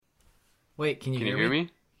Wait, can you Can hear you hear me? me?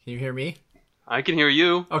 Can you hear me? I can hear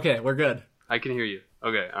you. Okay, we're good. I can hear you.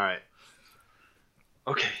 Okay, all right.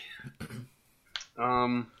 Okay.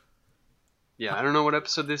 Yeah, I don't know what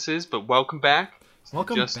episode this is, but welcome back. To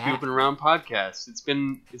Welcome Just back. Goofing Around podcast. It's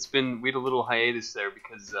been we had a little hiatus there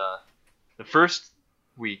because the first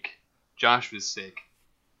week Josh was sick,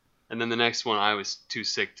 and then the next one I was too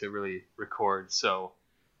sick to really record. So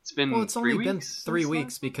it's been Well, it's only been weeks 3 since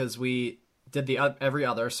weeks because we did the every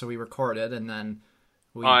other, so we recorded and then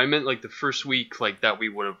we. I meant like the first week, like that we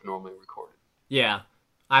would have normally recorded. Yeah,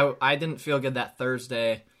 I didn't feel good that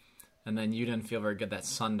Thursday, and then you didn't feel very good that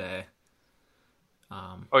Sunday.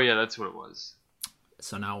 Oh yeah, that's what it was.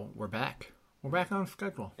 So now we're back. We're back on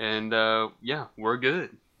schedule. And yeah, we're good.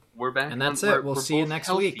 We're back. And that's it. We'll see you both next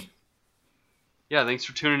healthy. week. Yeah, thanks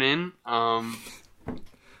for tuning in.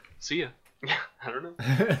 See ya. Yeah, I don't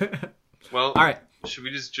know. Well, All right. Should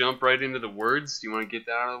we just jump right into the words? Do you want to get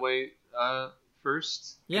that out of the way first?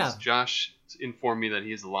 'Cause Yeah. Josh informed me that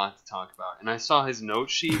he has a lot to talk about, and I saw his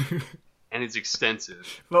note sheet, and it's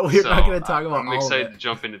extensive. But we're So, not going to talk about I'm all of excited it. to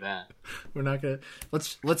jump into that. We're not going to.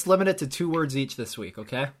 Let's limit it to 2 words each this week,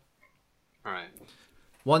 okay? All right.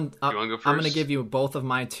 One. You wanna go I'm going to first? give you both of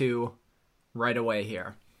my 2 right away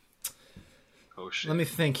here. Oh shit. Let me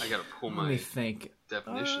think. I gotta pull Let my me think.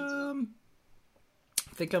 definitions up.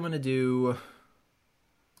 I think I'm going to do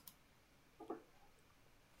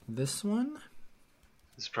this one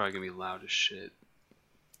This is probably gonna be loud as shit.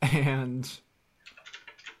 and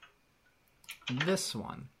this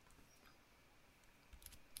one.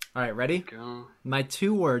 All right, ready? Go. My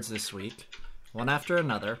 2 words this week, one after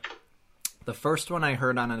another. The first one I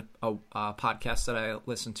heard on a podcast that I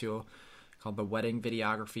listened to called the Wedding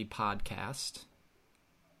Videography Podcast,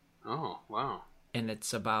 Oh wow. and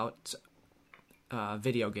it's about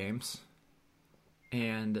video games.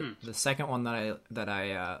 And the second one that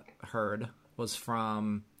I heard was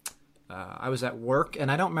from I was at work, and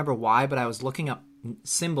I don't remember why, but I was looking up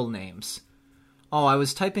symbol names. Oh, I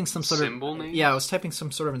was typing some sort Symbol of names? Yeah, I was typing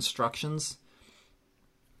some sort of instructions,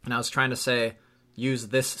 and I was trying to say use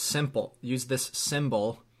this symbol,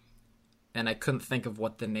 and I couldn't think of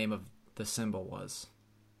what the name of the symbol was.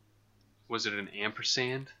 Was it an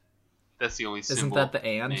ampersand? That's the only Isn't symbol that the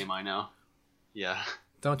and? name I know. Yeah.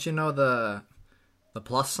 Don't you know the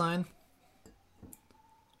plus sign?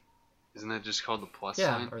 Isn't that just called the plus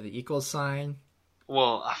Yeah, sign? or the equal sign,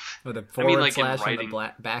 Well, or the I forward mean, like in slash and the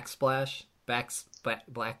writing. backslash,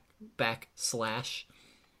 backslash.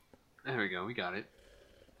 There we go. We got it.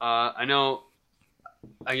 I know.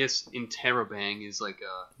 I guess interrobang is like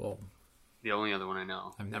Well, the only other one I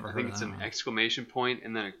know. I've never I heard think of it's that an one. exclamation point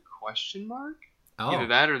and then a question mark. oh, Either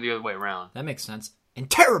that or the other way around. that makes sense.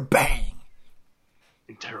 Interrobang.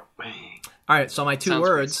 Interrobang. All right, so my 2 Sounds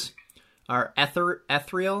words pretty are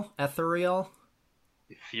ethereal. Ethereal.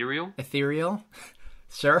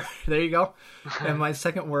 Sure, there you go. And my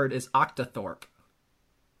second word is octothorpe.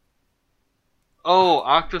 Oh,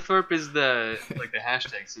 Octothorpe is the like the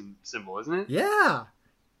hashtag symbol, isn't it? Yeah,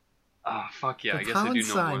 Ah, fuck yeah. the I guess I pound do know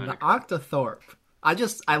sign, more the than octothorpe.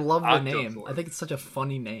 I love the name. Octothorpe. I think it's such a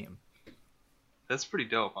funny name. That's pretty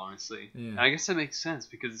dope, honestly. Yeah. And I guess that makes sense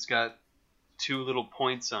because it's got 2 little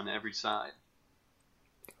points on every side.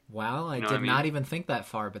 Wow, I You know did what I mean? not even think that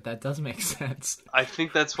far, but that does make sense. I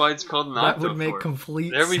think that's why it's called an That would Octothorpe. make complete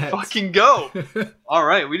There we sense. fucking go. All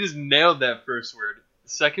right, we just nailed that first word. The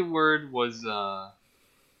second word was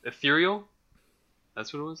ethereal.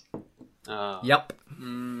 That's what it was. Yep,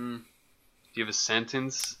 Do you have a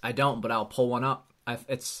sentence? I don't, but I'll pull one up. I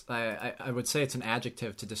would say it's an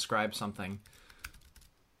adjective to describe something.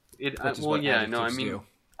 Which Which is what yeah, no, I adjectives mean, do.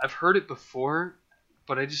 I've heard it before,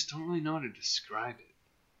 but I just don't really know how to describe it.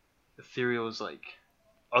 Ethereal is like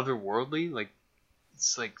otherworldly, like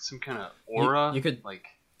it's like some kind of aura. you could- like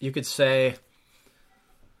You could say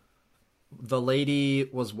the lady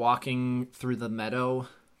was walking through the meadow,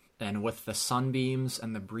 and with the sunbeams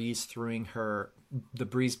and the breeze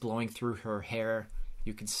blowing through her hair,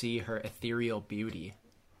 you could see her ethereal beauty.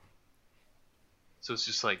 so it's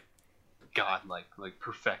just like godlike, like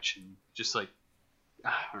perfection, just like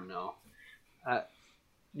I don't know.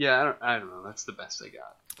 Yeah, I don't know. That's the best I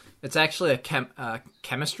got. It's actually a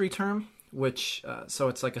chemistry term, which so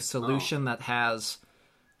it's like a solution that has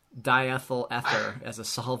diethyl ether as a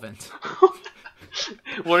solvent.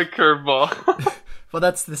 What a curveball! Well,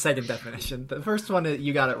 that's the second definition. The first one,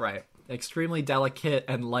 you got it right. Extremely delicate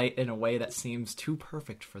and light in a way that seems too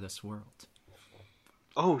perfect for this world.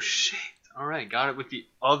 Oh shit! All right, got it with the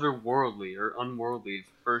otherworldly or unworldly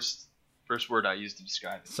first word I used to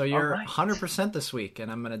describe it. So you're All right. 100% this week, and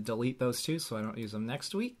I'm going to delete those 2 so I don't use them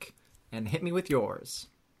next week. And hit me with yours.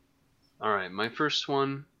 All right, my first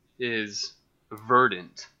one is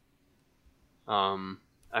verdant. I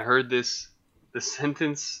heard this. The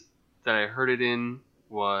sentence that I heard it in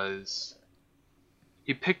was,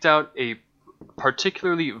 he picked out a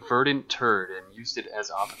particularly verdant turd and used it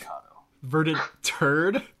as avocado. Verdant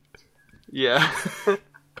turd? Yeah.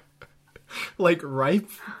 Like ripe,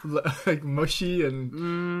 like mushy,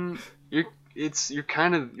 and You're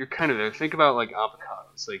kind of there. Think about like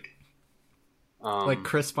avocados, like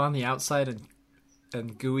crisp on the outside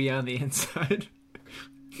and gooey on the inside.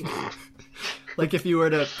 Like if you were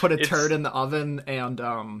to put a turd in the oven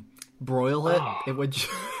and broil it, it would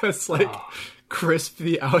just like crisp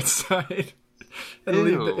the outside and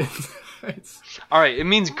leave the insides. All right, it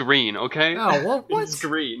means green, okay? Oh, well, what? It's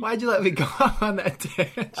green. Why'd you let me go on that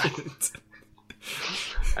tangent?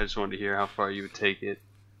 I just wanted to hear how far you would take it.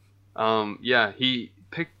 Yeah, he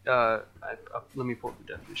picked. Let me pull up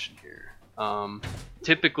the definition here.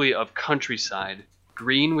 Typically of countryside,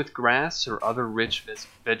 green with grass or other rich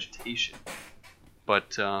vegetation.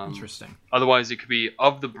 But interesting. Otherwise, it could be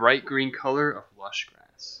of the bright green color of lush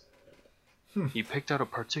grass. He picked out a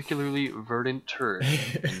particularly verdant turd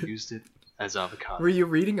and used it as avocado. Were you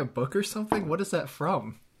reading a book or something? What is that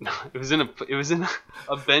from? No, it was in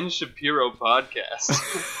a Ben Shapiro podcast.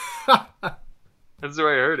 That's where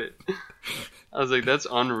I heard it. I was like, that's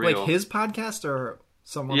unreal. Like his podcast or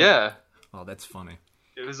someone? Yeah. Oh, that's funny.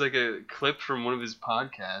 It was like a clip from one of his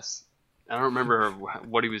podcasts. I don't remember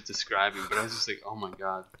what he was describing, but I was just like, oh my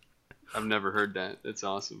god, I've never heard that. That's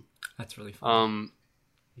awesome. That's really funny.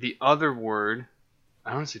 The other word,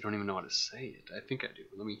 I honestly don't even know how to say it. I think I do.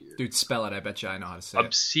 Let me hear. Dude, spell it. I bet you I know how to say it.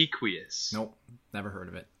 Obsequious. Nope, never heard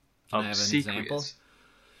of it. Can I have an example?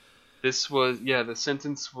 This was, the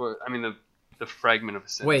sentence was, the fragment of a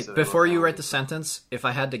sentence. Wait, before you write the sentence, if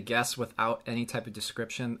I had to guess without any type of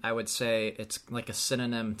description, I would say it's like a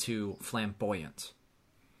synonym to flamboyant.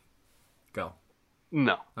 Go.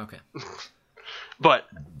 No. Okay. But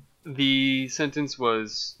the sentence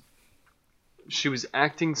was, she was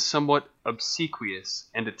acting somewhat obsequious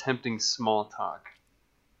and attempting small talk.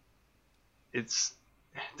 It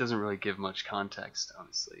doesn't really give much context,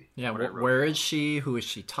 honestly. Yeah, where is she? Who is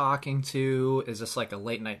she talking to? Is this like a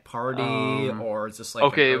late night party, or is this like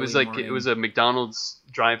okay? It was like morning? It was a McDonald's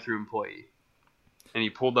drive-through employee, and he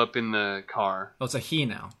pulled up in the car. Oh, it's a he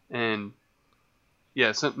now. And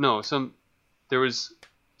yeah, there was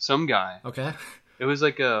some guy. Okay. It was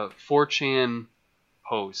like a 4chan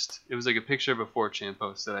post. It was like a picture of a 4chan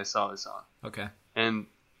post that I saw this on. Okay. And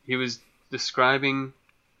he was describing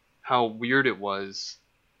how weird it was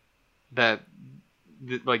that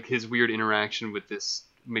like his weird interaction with this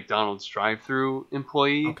McDonald's drive-through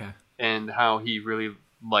employee. Okay. And how he really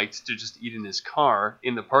liked to just eat in his car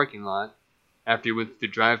in the parking lot after he went through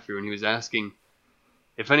the drive-through, and he was asking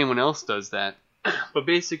if anyone else does that. But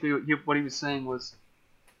basically what he was saying was,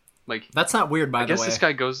 like, that's not weird, by the way. I guess this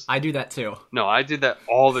guy goes... I do that too. No, I did that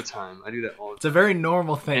all the time. It's a very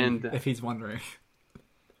normal thing, if he's wondering.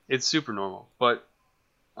 It's super normal. But,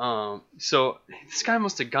 so, this guy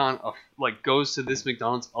must have goes to this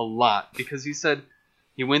McDonald's a lot. Because he said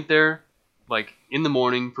he went there, like, in the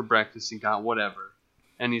morning for breakfast and got whatever.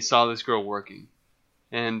 And he saw this girl working.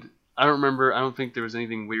 And I don't think there was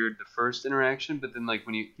anything weird the first interaction. But then, like,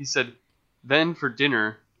 when he said, then for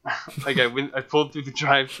dinner... like I pulled through the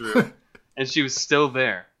drive-thru, and she was still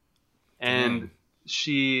there, and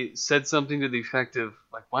she said something to the effect of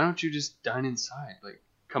like, "Why don't you just dine inside? Like,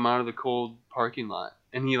 come out of the cold parking lot."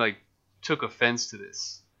 And he like took offense to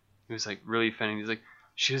this. He was like really offended. He's like,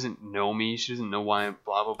 "She doesn't know me. She doesn't know why I'm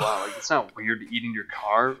blah blah blah. Like, it's not weird to eat in your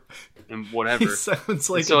car and whatever." He sounds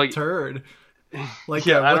like a turd. Like,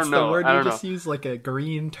 yeah, what's the word you just used? Like a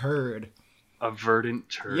green turd. A verdant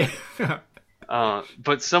turd. Yeah.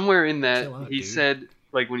 But somewhere in that, he said,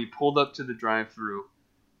 like, when he pulled up to the drive-thru,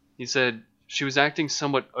 he said she was acting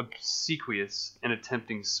somewhat obsequious and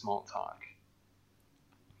attempting small talk.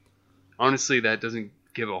 Honestly, that doesn't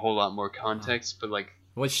give a whole lot more context, but, like...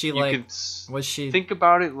 Was she, was she... Think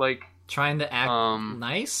about it, like... Trying to act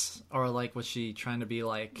nice? Or, like, was she trying to be,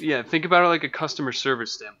 like... Yeah, think about it like a customer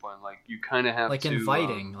service standpoint. Like, you kind of have like to... Like,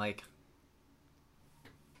 inviting, like...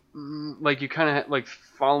 Like, you kind of like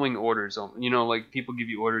following orders. You know, like people give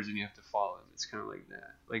you orders and you have to follow them. It's kind of like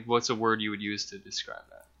that. Like, what's a word you would use to describe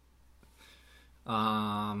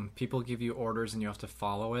that? People give you orders and you have to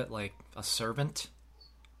follow it, like a servant.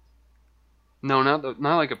 No, not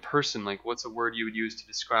like a person. Like, what's a word you would use to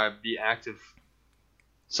describe the act of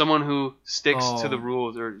someone who sticks to the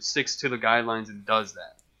rules or sticks to the guidelines and does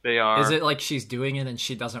that? They are. Is it like she's doing it and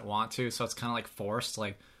she doesn't want to, so it's kind of like forced?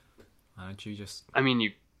 Like, why don't you just? I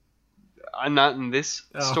mean, I'm not in this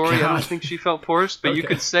story. God. I don't think she felt forced, but you Okay.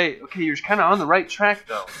 could say, okay, you're kind of on the right track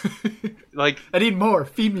though. Like, I need more.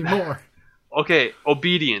 Feed me more. okay,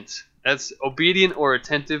 obedient. That's obedient or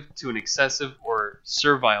attentive to an excessive or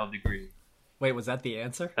servile degree. Wait, was that the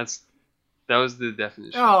answer? That was the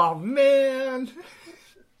definition. Oh man.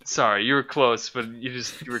 Sorry, you were close, but you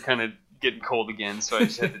were kind of getting cold again, so I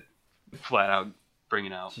just had to flat out bring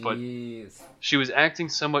it out. But Jeez. she was acting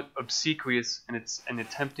somewhat obsequious and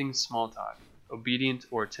attempting small talk, obedient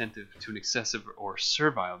or attentive to an excessive or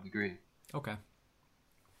servile degree. Okay.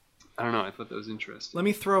 I don't know. I thought that was interesting. Let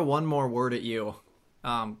me throw one more word at you,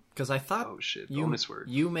 because I thought Oh shit! Bonus word.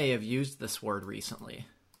 you may have used this word recently.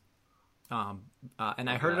 And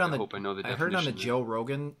I heard it on I hope I know the I heard it on the definition Joe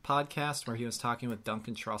Rogan podcast where he was talking with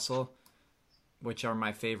Duncan Trussell, which are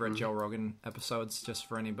my favorite Joe Rogan episodes. Just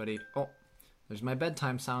for anybody. Oh, there's my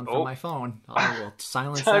bedtime sound from my phone. I will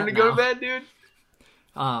silence Time that to go now. to bed, dude.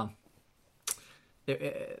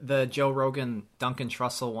 The Joe Rogan Duncan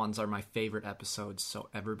Trussell ones are my favorite episodes. So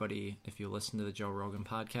everybody, if you listen to the Joe Rogan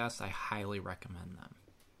podcast, I highly recommend them.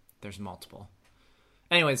 There's multiple.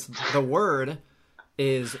 Anyways, the word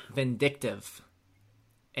is vindictive.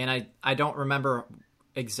 And I don't remember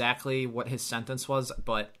exactly what his sentence was,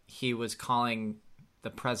 but he was calling the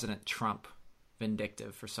President Trump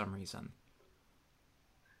vindictive for some reason.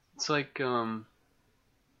 It's like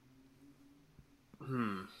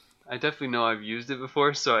I definitely know I've used it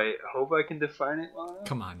before, so I hope I can define it well enough.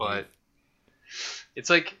 Come on, but Dave. it's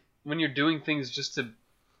like when you're doing things just to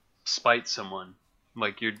spite someone,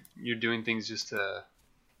 like you're doing things just to,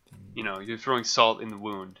 you're throwing salt in the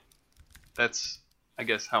wound. That's, I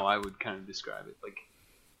guess, how I would kind of describe it. Like,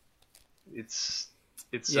 it's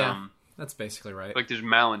Yeah, that's basically right. like there's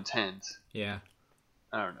malintent. Yeah.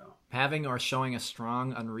 I don't know. Having or showing a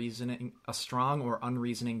strong or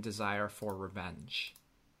unreasoning desire for revenge.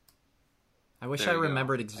 I wish There I you go.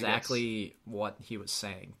 remembered I exactly what he was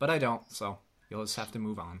saying, but I don't, so you'll just have to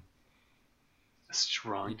move on. A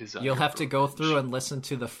strong desire. You'll have for to go revenge. through and listen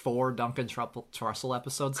to the 4 Duncan Trussell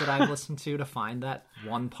episodes that I've listened to find that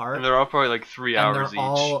one part. And they're all probably like 3 and hours they're each.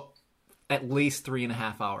 all at least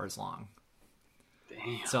 3.5 hours long.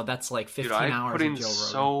 Damn. So that's like 15 Dude, I hours put of in Joe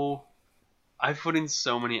Rogan. I put in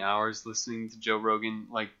so many hours listening to Joe Rogan.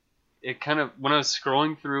 Like, it kind of, when I was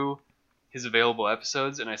scrolling through his available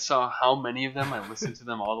episodes and I saw how many of them I listened to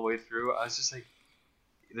them all the way through, I was just like,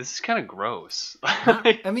 this is kind of gross.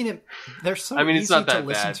 I mean, they're so it's easy not to that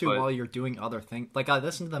listen bad, to but- while you're doing other things. Like, I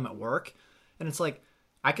listen to them at work, and it's like,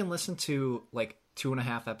 I can listen to, like,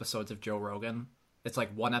 2.5 episodes of Joe Rogan. It's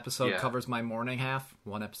like one episode Yeah. covers my morning half,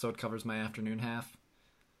 one episode covers my afternoon half.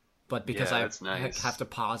 But because Yeah, I that's nice. have to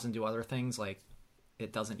pause and do other things, like,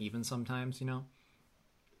 it doesn't even sometimes,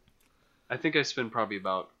 I think I spend probably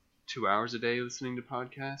about 2 hours a day listening to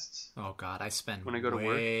podcasts. Oh, God, I spend When I go to work?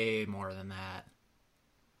 way more than that.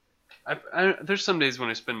 There's some days when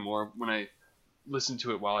I spend more when I listen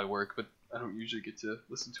to it while I work, but I don't usually get to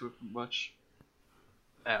listen to it much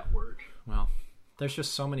at work. Well, there's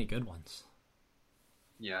just so many good ones.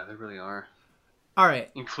 Yeah, there really are. All right.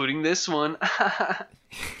 Including this one. I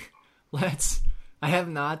have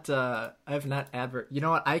not you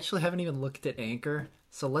know what? I actually haven't even looked at Anchor.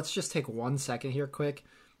 So let's just take 1 second here quick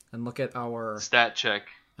and look at our, Stat check.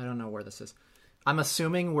 I don't know where this is. I'm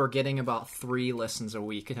assuming we're getting about 3 listens a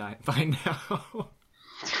week by now.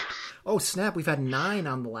 Oh, snap. We've had 9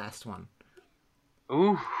 on the last one.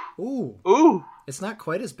 Ooh. Ooh. Ooh. It's not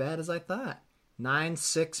quite as bad as I thought. 9,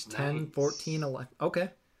 6, 10, Nice. 14, 11. Okay.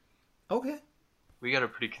 We got a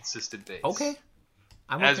pretty consistent base. Okay.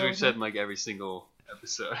 I'm As okay we've with said that. in like every single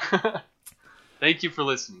episode. Thank you for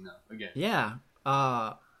listening, though, again. Yeah.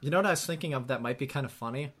 You know what I was thinking of that might be kind of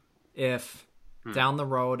funny? If down the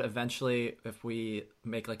road, eventually, if we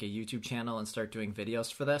make like a YouTube channel and start doing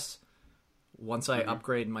videos for this, once I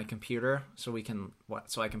upgrade my computer so I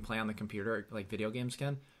can play on the computer like video games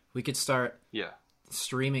again, we could start Yeah.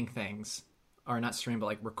 streaming things. Or not stream, but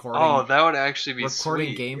like recording Oh, that would actually be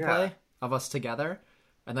recording sweet. gameplay Yeah. of us together,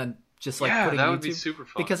 and then just like Yeah, putting that YouTube would be super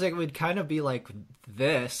fun. because it would kind of be like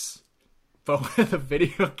this, but with a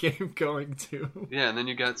video game going too. Yeah, and then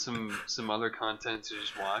you got some other content to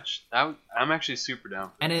just watch. I'm actually super down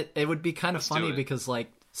for And it would be kind of Let's do funny it. because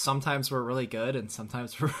like sometimes we're really good and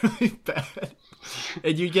sometimes we're really bad,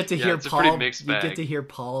 and you get to Yeah, hear it's a pretty Paul. mixed You bag. get to hear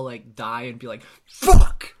Paul like die and be like,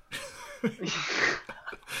 "Fuck."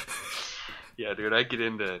 Yeah, dude, I get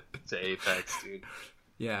into Apex, dude.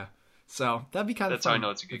 Yeah, so that'd be kind of That's how fun I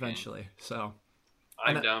know it's a good game. eventually. So.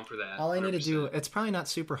 I'm And down for that. All I need to 100%. do, it's probably not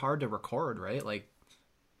super hard to record, right? Like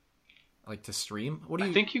to stream. What do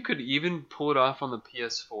you I think you could even pull it off on the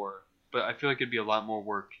PS4, but I feel like it'd be a lot more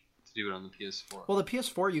work to do it on the PS4. Well, the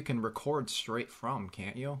PS4 you can record straight from,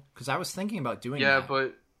 can't you? Because I was thinking about doing yeah, that.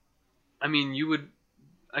 but I mean, you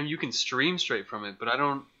can stream straight from it, but I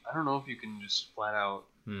don't know if you can just flat out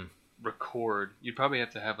record. You'd probably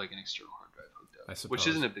have to have like an external hard drive hooked up, I suppose. which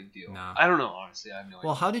isn't a big deal. Nah. I don't know, honestly. I have no idea.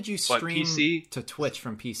 Well, how did you stream PC? to Twitch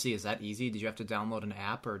from PC? Is that easy? Did you have to download an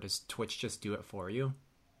app, or does Twitch just do it for you?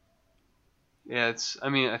 Yeah,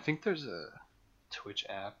 I think there's a Twitch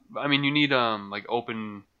app. I mean, you need like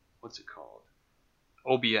what's it called?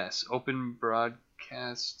 OBS, Open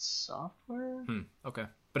Broadcast Software. Okay,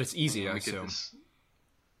 but it's easy, I assume.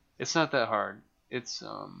 It's not that hard. It's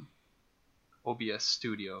OBS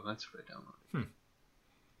Studio. That's what I downloaded.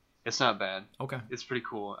 It's not bad. Okay, it's pretty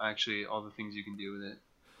cool actually. All the things you can do with it.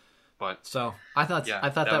 But so I thought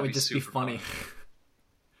that would just be funny.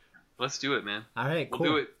 Let's do it, man. All right, cool.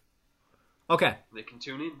 We'll do it. Okay. They can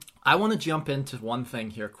tune in. I want to jump into one thing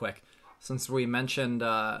here quick, since we mentioned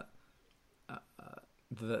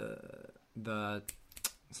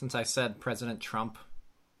since I said President Trump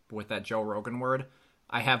with that Joe Rogan word.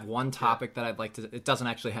 I have one topic that I'd like to. It doesn't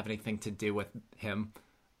actually have anything to do with him,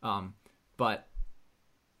 but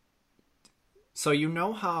so you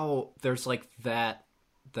know how there's like that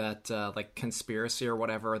like conspiracy or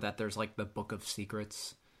whatever, that there's like the Book of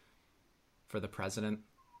Secrets for the president.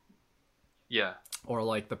 Yeah. Or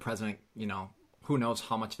like the president, who knows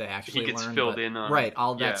how much they actually learn. He gets filled in on. Right,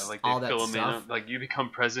 all that, like all they that fill him stuff. in. Like you become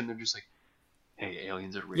president, they're just like, hey,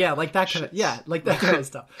 aliens are real. Yeah, like that kind of, like that kind of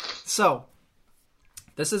stuff. So,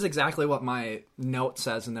 this is exactly what my note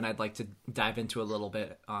says, and then I'd like to dive into a little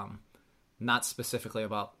bit, not specifically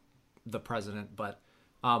about the president, but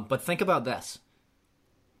think about this.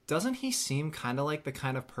 Doesn't he seem kind of like the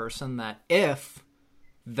kind of person that if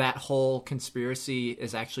that whole conspiracy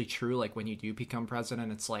is actually true, like when you do become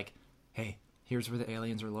president, it's like, hey, here's where the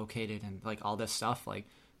aliens are located and like all this stuff, like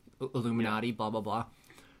Illuminati, blah, blah, blah.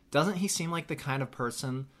 Doesn't he seem like the kind of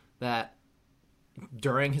person that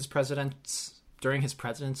during his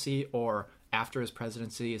presidency or after his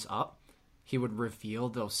presidency is up, he would reveal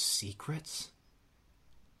those secrets?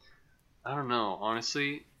 I don't know.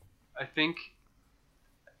 Honestly, I think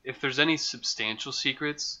if there's any substantial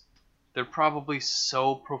secrets, they're probably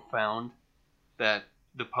so profound that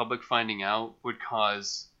the public finding out would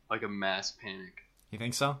cause like a mass panic. You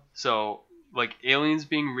think so? So, like aliens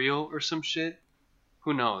being real or some shit,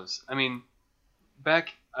 who knows? I mean, I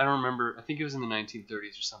don't remember, I think it was in the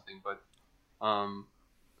 1930s or something, but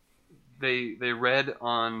they read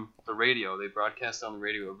on the radio, they broadcast on the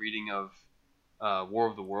radio a reading of War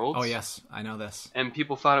of the Worlds. Oh yes, I know this. And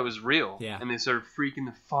people thought it was real. Yeah. And they started freaking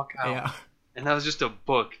the fuck out. Yeah. And that was just a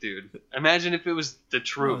book, dude. Imagine if it was the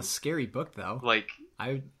truth. Oh, a scary book, though. Like,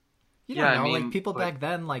 you don't know, like people back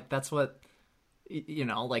then, like that's what,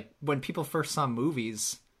 like when people first saw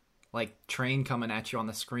movies, like train coming at you on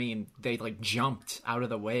the screen, they like jumped out of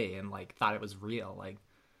the way and like thought it was real. Like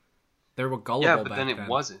they were gullible. Yeah, but back then it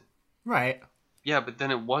wasn't. Right. Yeah, but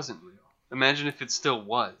then it wasn't real. Imagine if it still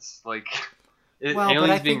was. Like, well, aliens but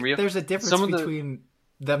I being think real. there's a difference between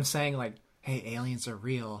them saying like, "Hey, aliens are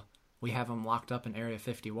real. We have them locked up in Area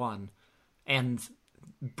 51," and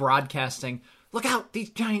broadcasting, "Look out! These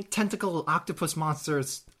giant tentacle octopus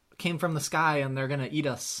monsters came from the sky and they're gonna eat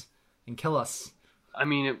us and kill us." I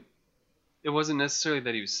mean, it wasn't necessarily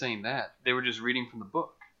that he was saying that. They were just reading from the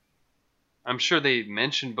book. I'm sure they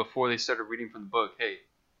mentioned before they started reading from the book, hey,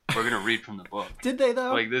 we're gonna read from the book. Did they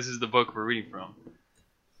though? Like, this is the book we're reading from.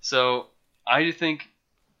 So I think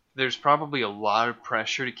there's probably a lot of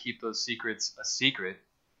pressure to keep those secrets a secret,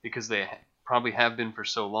 because they probably have been for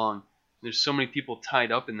so long. There's so many people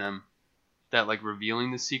tied up in them that like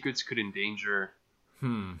revealing the secrets could endanger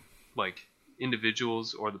like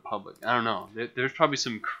individuals or the public. I don't know. There's probably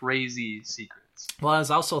some crazy secrets. Well, I was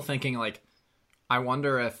also thinking like, I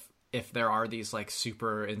wonder if there are these like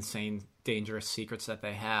super insane dangerous secrets that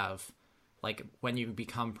they have, like when you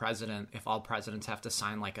become president, if all presidents have to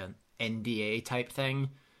sign like an NDA type thing,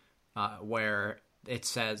 where it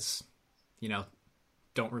says,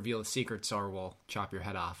 don't reveal the secrets or we'll chop your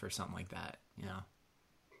head off or something like that,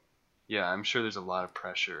 Yeah, I'm sure there's a lot of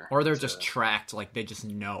pressure. Or they're just tracked, like they just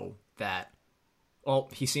know that, oh,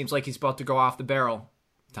 he seems like he's about to go off the barrel.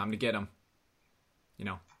 Time to get him.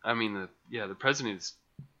 I mean, the president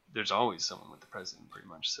there's always someone with the president pretty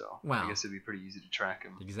much, so I guess it'd be pretty easy to track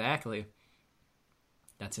him. Exactly.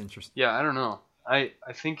 That's interesting. Yeah, I don't know. I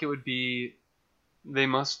think it would be,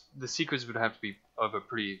 the secrets would have to be of a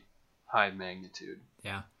pretty high magnitude.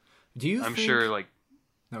 Yeah. Do you I'm think... sure, like...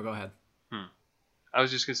 No, go ahead. I was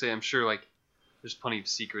just going to say, I'm sure, like, there's plenty of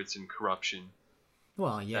secrets and corruption.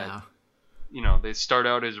 Well, yeah. they start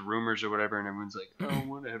out as rumors or whatever, and everyone's like, oh,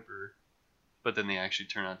 whatever. But then they actually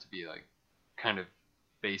turn out to be like kind of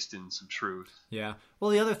based in some truth. Yeah.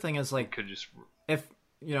 Well, the other thing is like, Could just if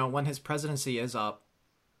when his presidency is up,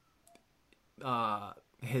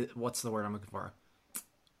 what's the word I'm looking for?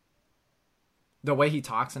 The way he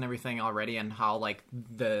talks and everything already, and how like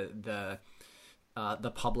the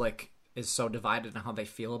public is so divided on how they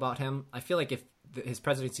feel about him. I feel like if his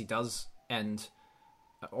presidency does end,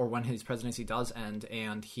 or when his presidency does end,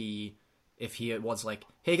 and if he was like,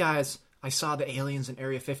 hey guys, I saw the aliens in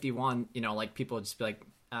Area 51, like people would just be like,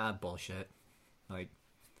 bullshit. Like,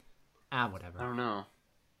 whatever. I don't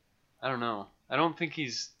know. I don't think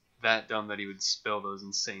he's that dumb that he would spill those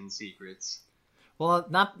insane secrets. Well,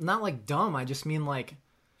 not like dumb. I just mean like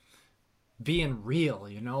being real,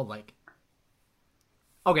 like.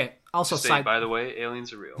 Okay. Also, Just by the way,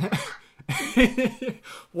 aliens are real.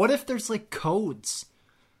 What if there's like codes?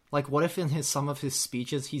 Like, what if in some of his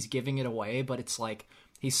speeches he's giving it away, but it's like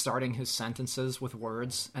he's starting his sentences with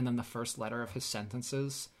words, and then the first letter of his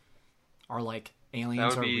sentences are like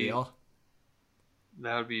aliens are real.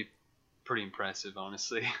 That would be pretty impressive,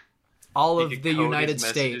 honestly. All of the United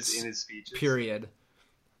States, in his speeches. Period,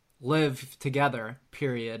 live together,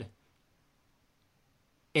 period,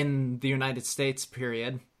 in the United States,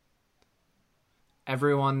 period.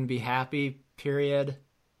 Everyone be happy, period.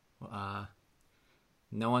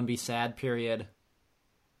 No one be sad, period.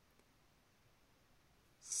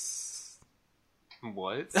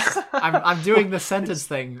 What? I'm doing the sentence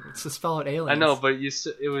thing to spell out aliens. I know, but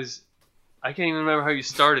it was. I can't even remember how you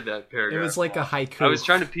started that paragraph. It was like a haiku. I was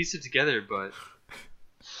trying to piece it together, but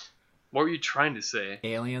what were you trying to say?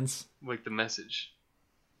 Aliens. Like the message.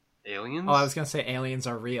 Aliens? Oh, I was gonna say aliens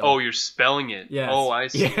are real. Oh, you're spelling it. Yes. Oh, I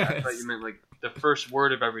see. Yes. I thought you meant like the first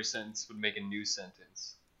word of every sentence would make a new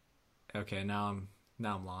sentence. Okay, now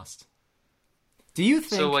I'm lost. Do you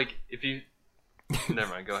think? So, like, if you,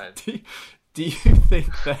 never mind. Go ahead. Do you think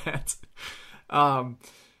that,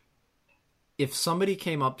 if somebody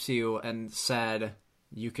came up to you and said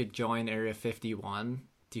you could join Area 51,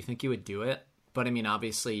 do you think you would do it? But I mean,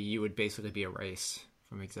 obviously, you would basically be erased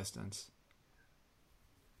from existence.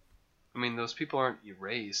 I mean, those people aren't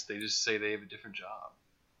erased. They just say they have a different job.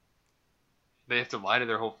 They have to lie to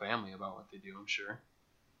their whole family about what they do, I'm sure.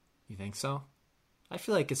 You think so? I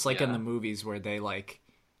feel like it's like in the movies where they're like,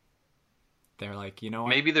 you know what?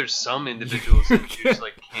 Maybe there's some individuals that just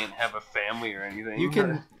like can't have a family or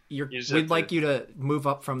anything. We'd like you to move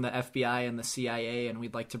up from the FBI and the CIA, and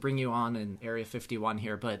we'd like to bring you on in Area 51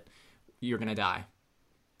 here, but you're gonna die.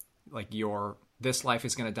 Like this life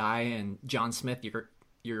is gonna die, and John Smith,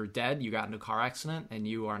 you're dead. You got in a car accident, and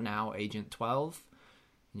you are now Agent 12,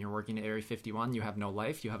 and you're working at Area 51. You have no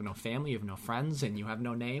life, you have no family, you have no friends, and you have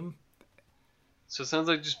no name. So it sounds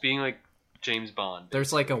like just being like James Bond. Basically.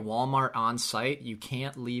 There's like a Walmart on site. You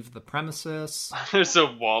can't leave the premises. There's a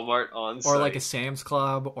Walmart on site. Or like a Sam's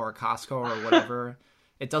Club or a Costco or whatever.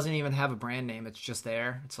 It doesn't even have a brand name. It's just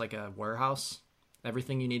there. It's like a warehouse.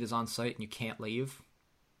 Everything you need is on site and you can't leave.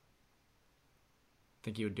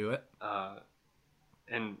 Think you would do it?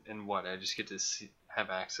 And what? I just get to have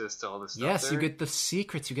access to all this stuff. Yes, there? you get the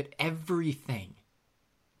secrets. You get everything.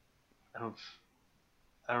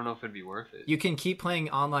 I don't know if it'd be worth it. You can keep playing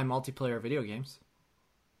online multiplayer video games.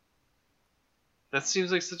 That seems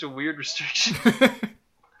like such a weird restriction.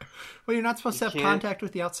 Well, you're not supposed to have contact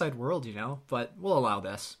with the outside world, but we'll allow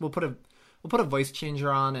this. We'll put a voice changer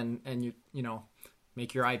on and you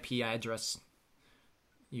make your IP address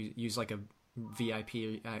use like a VIP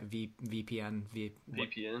VPN.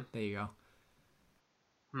 VPN? There you go.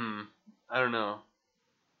 I don't know.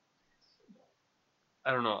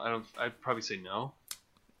 I'd probably say no.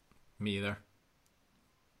 Me either.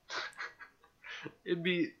 It'd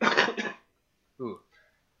be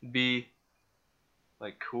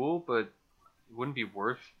like cool, but it wouldn't be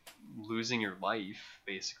worth losing your life,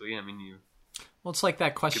 basically. I mean, well, it's like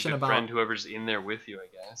that question about befriend whoever's in there with you, I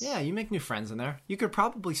guess. Yeah, you make new friends in there. You could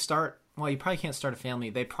probably start, well, you probably can't start a family.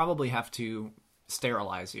 They probably have to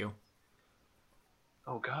sterilize you.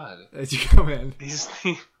 Oh God! As you come in, these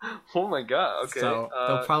oh my God! Okay, so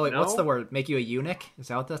they'll probably no? What's the word? Make you a eunuch? Is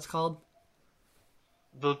that what that's called?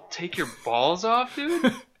 They'll take your balls off,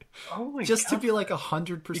 dude. Oh my just God. To be like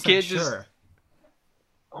 100% sure.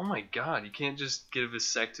 Oh my God! You can't just get a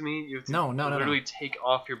vasectomy. You have to no, literally take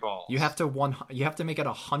off your balls. You have to make it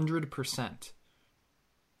 100%.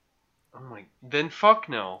 Oh my! Then fuck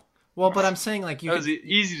no. Well, but I'm saying like that was an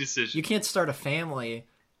easy decision. You can't start a family.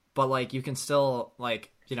 But, like, you can still,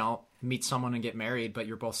 like, meet someone and get married, but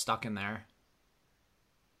you're both stuck in there.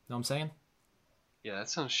 Know what I'm saying? Yeah, that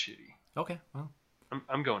sounds shitty. Okay, well.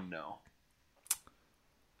 I'm going no.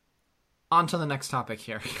 On to the next topic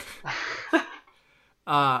here.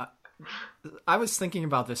 I was thinking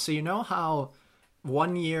about this. So you know how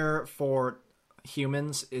 1 year for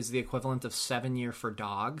humans is the equivalent of 7 year for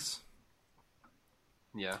dogs?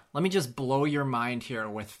 Yeah. Let me just blow your mind here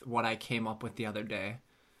with what I came up with the other day.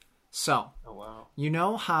 So, Oh, wow. you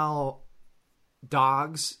know how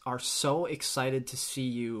dogs are so excited to see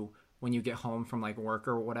you when you get home from like work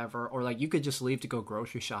or whatever, or like you could just leave to go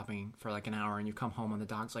grocery shopping for like an hour and you come home and the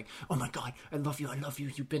dog's like, oh my God, I love you.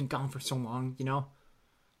 You've been gone for so long, you know?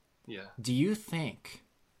 Yeah. Do you think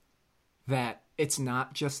that it's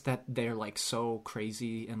not just that they're like so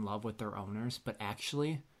crazy in love with their owners, but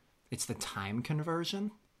actually it's the time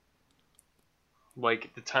conversion?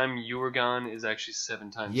 Like, the time you were gone is actually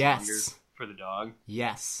 7 times Yes. longer for the dog.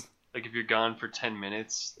 Yes. Like, if you're gone for 10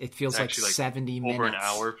 minutes, It feels it's like actually 70 minutes. over an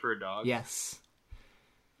hour for a dog. Yes.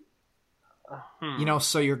 You know,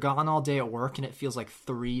 so you're gone all day at work and it feels like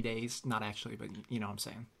 3 days. Not actually, but you know what I'm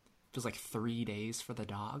saying. It feels like 3 days for the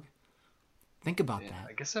dog. Think about that.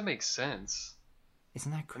 I guess that makes sense.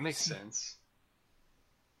 Isn't that crazy? That makes sense.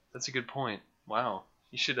 That's a good point. Wow.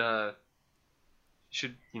 You should, talk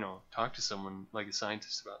to someone like a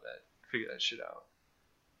scientist about that. Figure that shit out.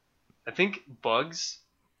 I think bugs,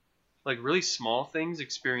 like really small things,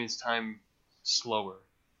 experience time slower.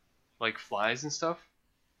 Like flies and stuff,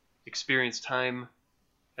 experience time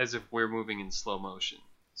as if we're moving in slow motion.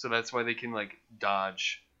 So that's why they can like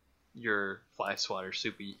dodge your fly swatter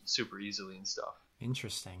super easily and stuff.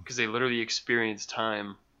 Interesting. Because they literally experience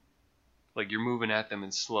time like you're moving at them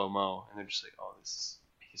in slow mo, and they're just like, oh, this is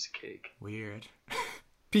a piece of cake. Weird.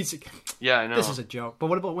 Piece of... Yeah, I know. This is a joke. But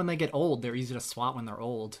what about when they get old? They're easy to swat when they're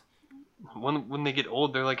old. When they get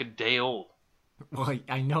old, they're like a day old. Well,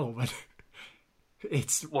 I know, but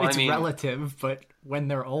it's relative. But when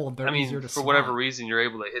they're old, they're easier to swat. For whatever reason, you're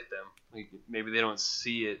able to hit them. Like, maybe they don't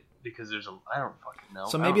see it because there's a... I don't fucking know.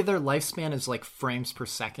 So maybe their lifespan is like frames per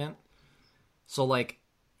second. So like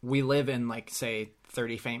we live in like say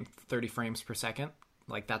 30 frames per second.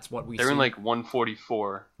 Like that's what we see. They're in like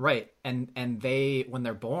 144. Right. And they, when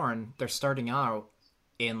they're born, they're starting out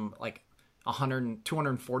in like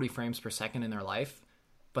 240 frames per second in their life.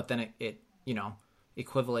 But then it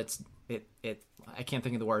equivalates, I can't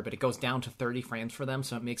think of the word, but it goes down to 30 frames for them.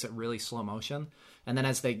 So it makes it really slow motion. And then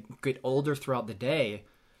as they get older throughout the day,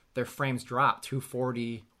 their frames drop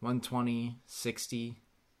 240, 120, 60,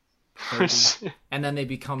 30. And then they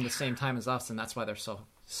become the same time as us. And that's why they're so,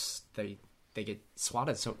 they get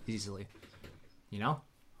swatted so easily, you know?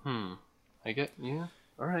 I get, yeah.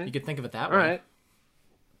 All right. You could think of it that way.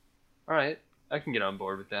 All right. I can get on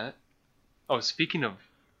board with that. Oh, speaking of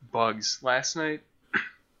bugs, last night,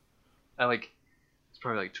 it's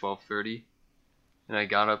probably like 12:30, and I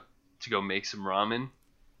got up to go make some ramen,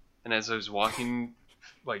 and as I was walking,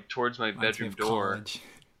 like, towards my bedroom door... College.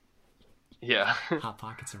 Yeah. Hot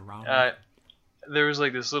Pockets of ramen. There was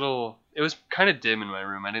like this little... It was kind of dim in my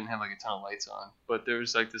room. I didn't have like a ton of lights on. But there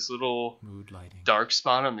was like this little mood lighting dark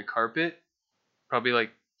spot on the carpet. Probably like,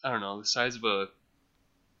 I don't know, the size of a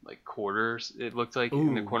like quarter, it looked like. Ooh.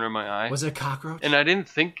 In the corner of my eye. Was it a cockroach? And I didn't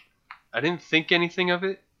think anything of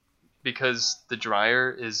it because the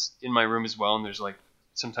dryer is in my room as well, and there's like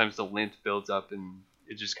sometimes the lint builds up and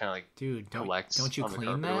it just kind of like collects. Don't you on the clean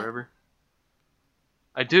carpet that? Or whatever.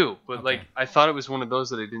 I do, but okay. like I thought it was one of those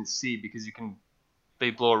that I didn't see because they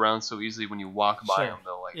blow around so easily when you walk by them,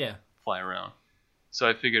 they'll like fly around. So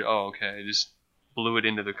I figured, oh, okay, I just blew it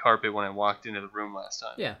into the carpet when I walked into the room last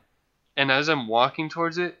time. Yeah. And as I'm walking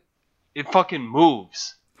towards it, it fucking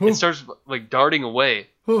moves. It starts like darting away.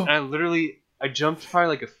 And I jumped probably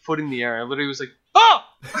like a foot in the air. I literally was like, oh!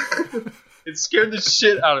 It scared the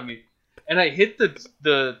shit out of me. And I hit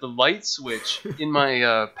the light switch in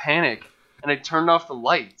my panic. And I turned off the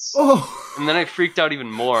lights. Oh. And then I freaked out even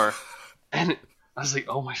more. And I was like,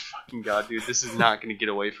 oh my fucking god, dude, this is not going to get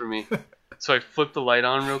away from me. So I flipped the light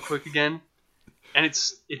on real quick again. And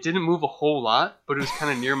it didn't move a whole lot, but it was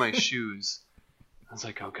kind of near my shoes. I was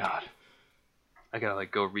like, oh god. I gotta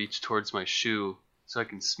like go reach towards my shoe so I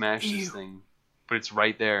can smash this thing. But it's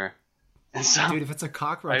right there. And so, dude, if it's a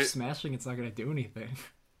cockroach smashing, it's not going to do anything.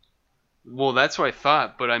 Well, that's what I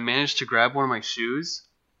thought, but I managed to grab one of my shoes.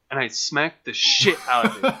 And I smacked the shit out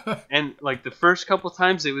of it. And, like, the first couple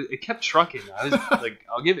times, it kept trucking. I was like,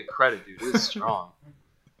 I'll give it credit, dude. It was strong.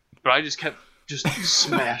 But I just kept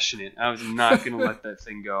smashing it. I was not going to let that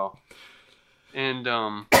thing go. And,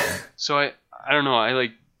 so I don't know.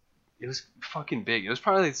 It was fucking big. It was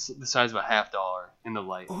probably the size of a $50 in the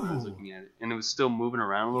light when I was looking at it. And it was still moving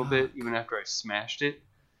around a little bit, even after I smashed it.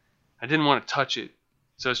 I didn't want to touch it.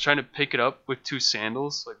 So I was trying to pick it up with two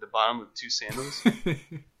sandals, like the bottom of two sandals.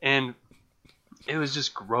 And It was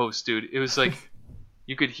just gross, dude. It was like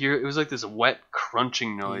you could hear it was like this wet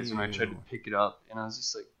crunching noise when I tried to pick it up, and I was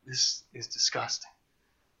just like, this is disgusting.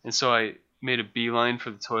 And so I made a beeline for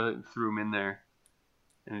the toilet and threw him in there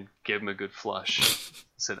and gave him a good flush.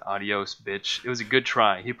 Said, adios, bitch. It was a good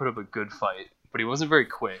try. He put up a good fight, but he wasn't very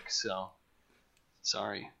quick, so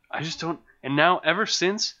sorry. I just don't. And now, ever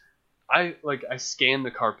since, I scanned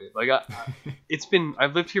the carpet. Like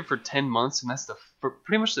I've lived here for 10 months, and that's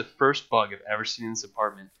pretty much the first bug I've ever seen in this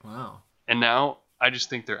apartment. Wow. And now I just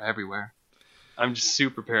think they're everywhere. I'm just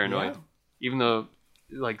super paranoid, even though,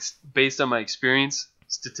 like, based on my experience,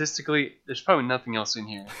 statistically, there's probably nothing else in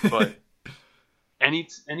here. But any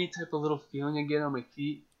type of little feeling I get on my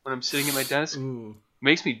feet when I'm sitting at my desk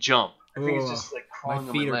makes me jump. I think it's just like crawling on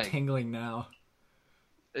my leg. My feet are tingling now.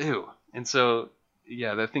 Ew. And so,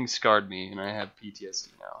 yeah, that thing scarred me, and I have PTSD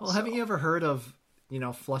now. Well, haven't you ever heard of,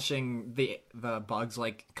 flushing the bugs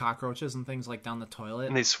like cockroaches and things like down the toilet?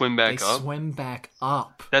 And they swim back up? They swim back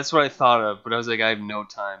up. That's what I thought of, but I was like, I have no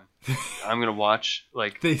time. I'm going to watch,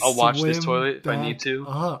 I'll watch this toilet if I need to.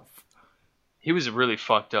 Up. He was really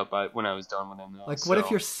fucked up when I was done with him, though. Like, what if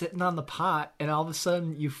you're sitting on the pot, and all of a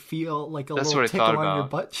sudden you feel like a That's little tickle on your about.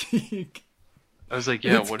 butt cheek? I was like,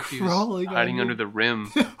 yeah, It's what if he was hiding under the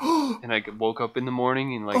rim, and I woke up in the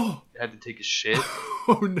morning and, had to take a shit?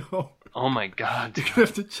 Oh, no. Oh, my God, dude. You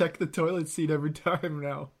have to check the toilet seat every time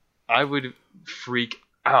now. I would freak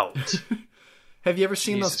out. Have you ever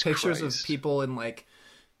seen Jesus those pictures Christ. of people in,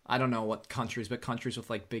 I don't know what countries, but countries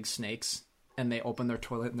with, big snakes, and they open their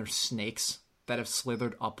toilet and there's snakes that have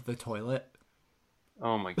slithered up the toilet?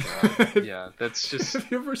 Oh, my God. Yeah, that's just...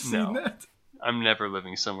 Have you ever seen that? I'm never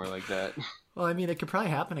living somewhere like that. Well, I mean, it could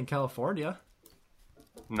probably happen in California.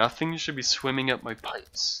 Nothing should be swimming up my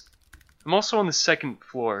pipes. I'm also on the second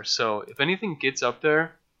floor, so if anything gets up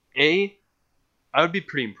there, I would be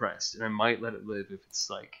pretty impressed, and I might let it live if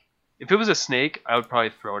it's if it was a snake, I would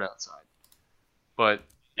probably throw it outside. But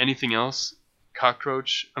anything else,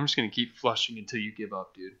 cockroach, I'm just going to keep flushing until you give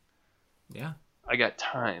up, dude. Yeah. I got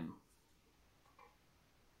time.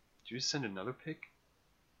 Did you just send another pic?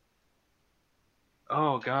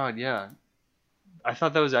 Oh, God, yeah. I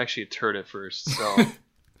thought that was actually a turd at first, so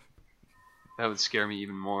that would scare me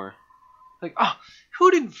even more. Like, oh, who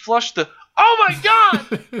didn't flush the... Oh, my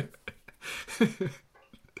God!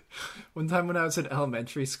 One time when I was in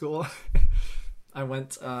elementary school, I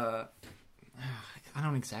went... I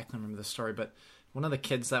don't exactly remember the story, but one of the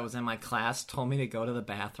kids that was in my class told me to go to the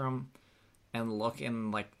bathroom and look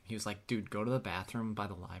in, he was like, dude, go to the bathroom by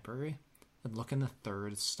the library and look in the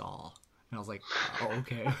third stall. And I was like, oh,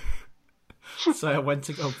 okay. So I went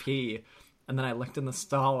to go pee, and then I looked in the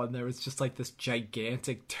stall, and there was just this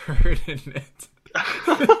gigantic turd in it.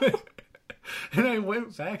 And I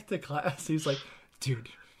went back to class. He's like, dude,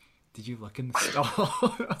 did you look in the stall?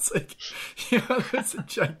 I was like, yeah, there's a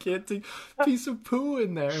gigantic piece of poo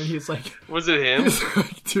in there. And he's like... Was it him? He's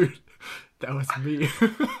like, dude, that was me.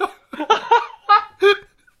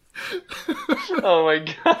 Oh, my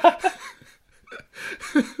God.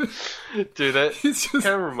 Dude, that He's just-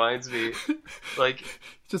 kind of reminds me,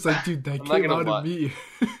 Just like, dude, that I'm not came gonna out lie. of me.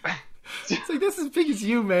 It's like, that's as big as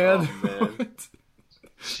you, man. Oh, man. What?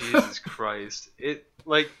 Jesus Christ. It,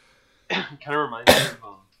 kind of reminds me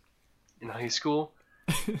of, in high school,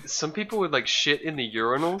 some people would, shit in the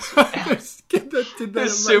urinals. This kid that did that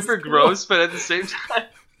It's at my super school. gross, but at the same time,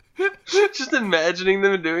 just imagining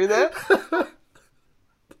them doing that.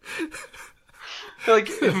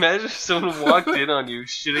 Imagine if someone walked in on you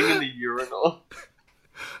shitting in the urinal.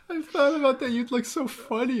 I thought about that. You'd look so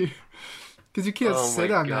funny. Because you can't Oh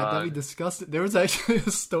sit my on that. That'd God. be disgusting. There was actually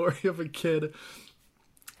a story of a kid,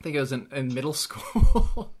 I think it was in middle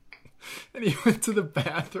school, and he went to the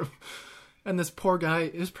bathroom. And this poor guy,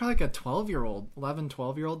 it was probably a 12-year-old, 11,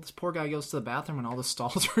 12-year-old. This poor guy goes to the bathroom, and all the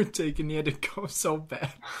stalls were taken. He had to go so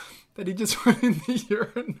bad that he just went in the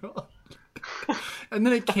urinal. And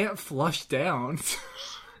then it can't flush down.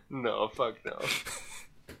 No, fuck no.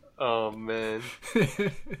 Oh, man.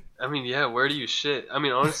 I mean, yeah, where do you shit? I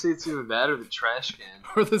mean, honestly, it's either that or the trash can.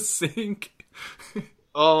 Or the sink.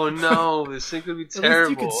 Oh, no, the sink would be At least terrible.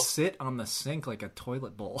 you could sit on the sink like a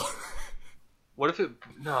toilet bowl. What if it...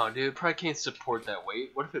 No, dude, it probably can't support that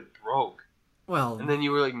weight. What if it broke? Well, And then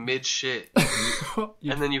you were, mid-shit. you-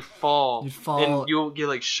 And then you fall. You'd fall- And you'll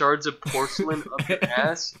get, shards of porcelain up your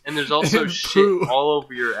ass. And there's also And shit poo. all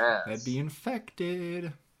over your ass. that'd be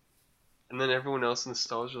infected. And then everyone else in the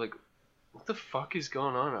stalls are like, what the fuck is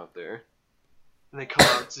going on out there? And they come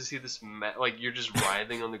out to see this, you're just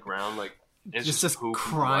writhing on the ground, it's just poop and blood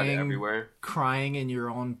crying everywhere. crying in your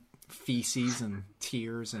own feces and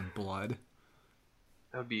tears and blood.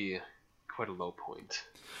 That would be quite a low point.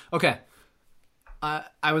 Okay.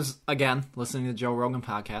 I was, again, listening to the Joe Rogan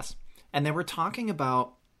podcast, and they were talking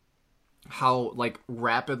about how, like,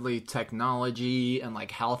 rapidly technology and,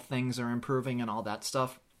 like, health things are improving and all that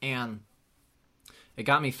stuff. And it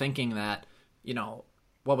got me thinking that, you know,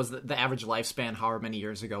 what was the average lifespan however many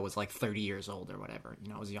years ago was, like, 30 years old or whatever. You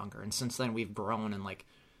know, it was younger. And since then, we've grown, and, like,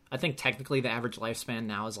 I think technically the average lifespan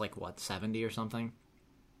now is, like, what, 70 or something?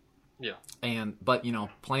 Yeah. But, you know,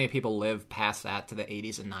 plenty of people live past that to the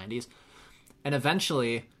 80s and 90s. And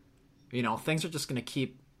eventually, you know, things are just going to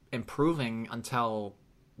keep improving until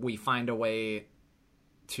we find a way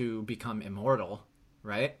to become immortal,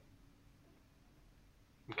 right?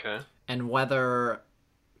 Okay. And whether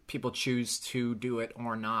people choose to do it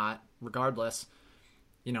or not, regardless,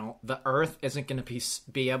 you know, the Earth isn't going to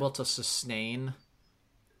be able to sustain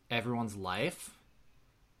everyone's life.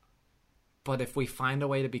 But if we find a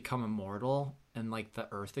way to become immortal and, like, the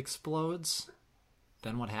Earth explodes,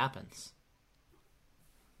 then what happens?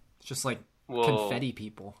 It's just like confetti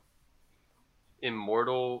people.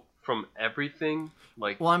 Immortal from everything?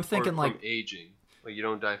 Like, well, I'm thinking, from like, aging. Like, you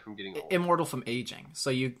don't die from getting old. Immortal from aging.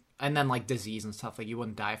 So and then, like, disease and stuff. Like, you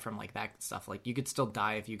wouldn't die from, like, that stuff. Like, you could still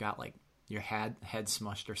die if you got, like, your head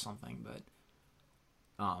smushed or something, but...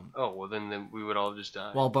 oh, well, then we would all just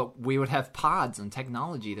die. Well, but we would have pods and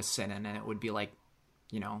technology to sit in, and it would be like,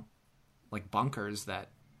 you know, like bunkers that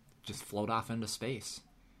just float off into space.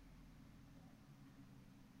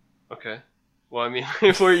 Okay. Well, I mean,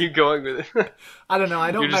 where are you going with it? I don't know.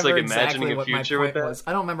 I don't You're just, remember like, imagining exactly a what my future with point that? was.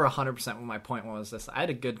 I don't remember 100% what my point was. I had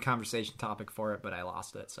a good conversation topic for it, but I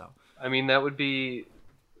lost it, so. I mean, that would be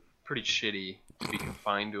pretty shitty to be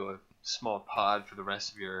confined to a small pod for the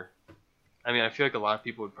rest of your... I mean, I feel like a lot of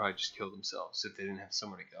people would probably just kill themselves if they didn't have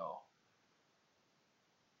somewhere to go.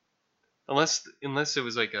 Unless it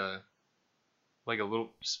was like a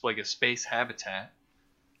space habitat,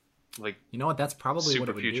 like, You know what? That's probably what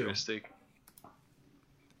super it would do. futuristic.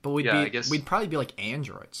 But I guess we'd probably be like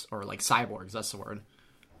androids or like cyborgs. That's the word.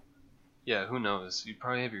 Yeah, who knows? You'd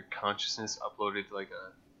probably have your consciousness uploaded to like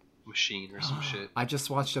a machine or some shit. I just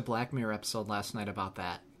watched a Black Mirror episode last night about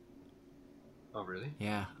that. Oh, really?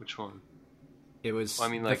 Yeah. Which one? It was Well,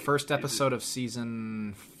 I mean, the like, first episode of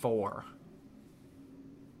season 4.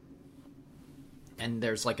 And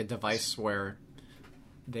there's like a device where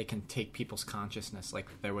they can take people's consciousness. Like,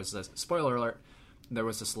 there was this, spoiler alert, there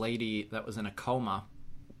was this lady that was in a coma,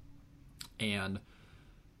 and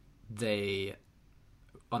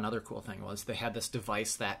another cool thing was they had this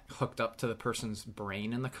device that hooked up to the person's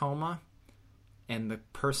brain in the coma, and the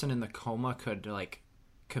person in the coma could, like,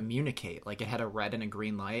 communicate. Like, it had a red and a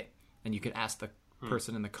green light, and you could ask the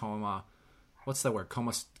person in the coma, what's the word,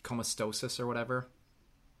 comastosis or whatever?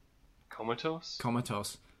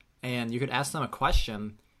 Comatose. And you could ask them a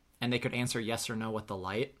question, and they could answer yes or no with the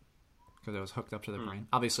light, because it was hooked up to their brain.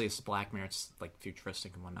 Obviously, it's Black Mirror, it's like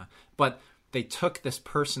futuristic and whatnot. But they took this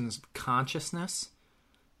person's consciousness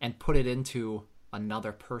and put it into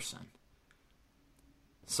another person.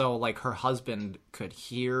 So, like, her husband could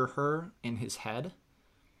hear her in his head,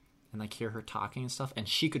 and, like, hear her talking and stuff, and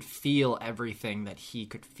she could feel everything that he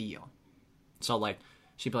could feel. So, like,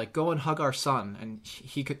 she'd be like, "Go and hug our son," and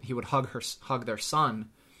he would hug their son,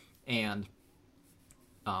 and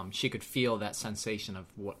she could feel that sensation of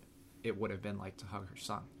what it would have been like to hug her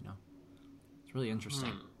son. You know, it's really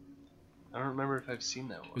interesting. I don't remember if I've seen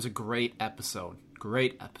that one. It was a great episode.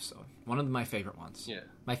 One of my favorite ones. Yeah.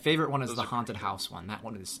 My favorite one is Those the are haunted pretty house one. That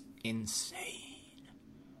one is insane.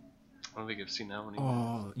 I don't think I've seen that one either.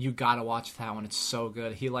 Oh, you gotta watch that one. It's so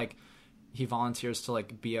good. He volunteers to,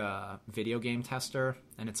 like, be a video game tester,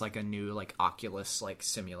 and it's like a new, like, Oculus, like,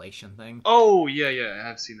 simulation thing. Oh, yeah, I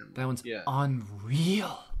have seen them. That one's yeah.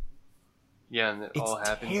 unreal. Yeah, and it all It's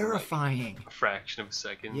happens terrifying. in, like, a fraction of a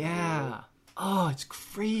second. Yeah. Oh, it's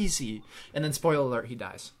crazy. And then, spoiler alert, he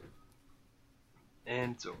dies.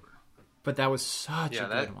 And it's over. But that was such a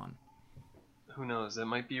good one. Who knows? That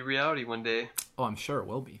might be reality one day. Oh, I'm sure it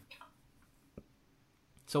will be.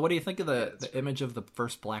 So what do you think of the image of the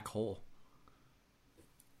first black hole?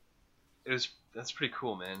 That's pretty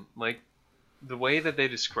cool, man. Like, the way that they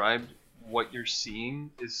described what you're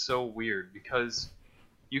seeing is so weird, because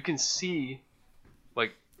you can see,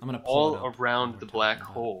 like, all around the black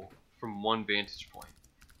hole from one vantage point,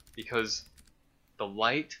 because the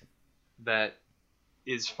light that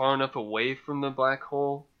is far enough away from the black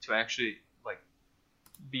hole to actually, like,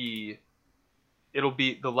 it'll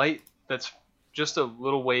be the light that's just a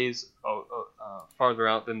little ways farther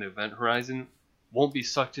out than the event horizon won't be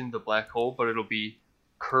sucked into the black hole, but it'll be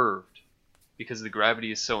curved because the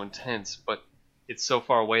gravity is so intense, but it's so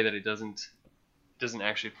far away that it doesn't doesn't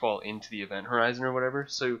actually fall into the event horizon or whatever.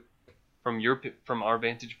 So from our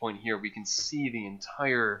vantage point here, we can see the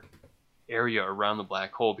entire area around the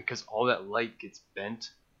black hole because all that light gets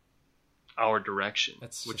bent our direction,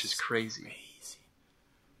 which is crazy.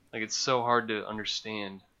 Like, it's so hard to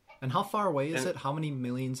understand. And how far away is it? How many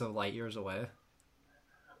millions of light years away?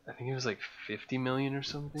 I think it was like 50 million or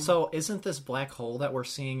something. So isn't this black hole that we're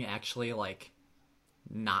seeing actually like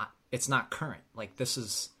it's not current? Like, this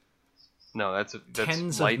is that's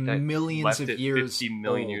tens light of that millions left of it years 50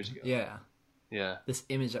 million old. years ago. Yeah. This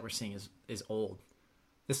image that we're seeing is old.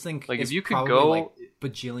 This thing like, is if you could probably go like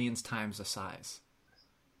bajillions times the size.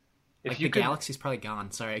 If like, you the galaxy's probably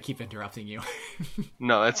gone. Sorry, I keep interrupting you.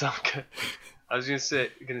 No, that's all good. I was gonna say,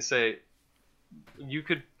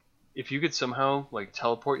 if you could somehow like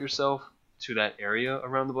teleport yourself to that area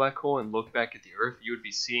around the black hole and look back at the Earth, you would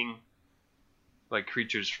be seeing like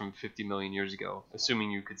creatures from 50 million years ago, assuming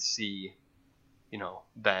you could see,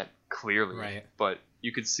 that clearly. Right. But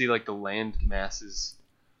you could see like the land masses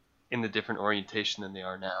in the different orientation than they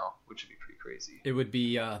are now, which would be pretty crazy. It would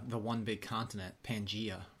be the one big continent,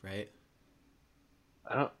 Pangea, right?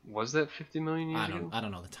 Was that 50 million years ago? I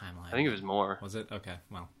don't know the timeline. I think it was more. Was it? Okay,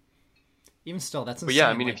 well. Even still, that's insane. But yeah,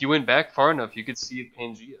 I mean, if you went back far enough, you could see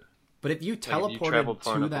Pangea. But if you teleported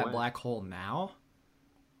to that black hole now,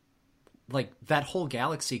 like, that whole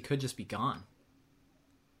galaxy could just be gone.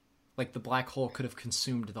 Like, the black hole could have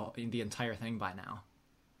consumed the entire thing by now.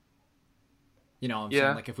 You know what I'm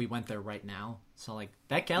saying? Like, if we went there right now. So, like,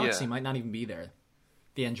 that galaxy might not even be there.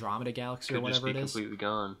 The Andromeda Galaxy or whatever it is. Completely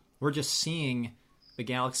gone. We're just seeing the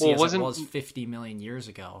galaxy as it was 50 million years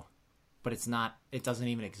ago. But it doesn't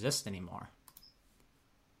even exist anymore.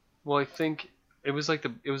 Well, I think it was like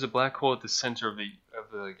it was a black hole at the center of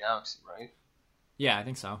the galaxy, right? Yeah, I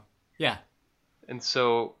think so. Yeah. And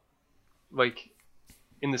so, like,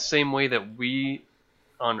 in the same way that we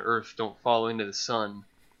on Earth don't fall into the sun,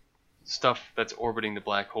 stuff that's orbiting the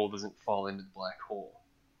black hole doesn't fall into the black hole.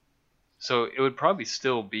 So it would probably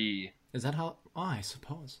still be... Is that how... Oh, I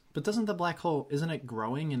suppose. But doesn't the black hole... Isn't it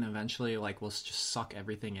growing and eventually, like, will just suck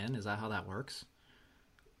everything in? Is that how that works?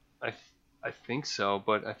 I think so,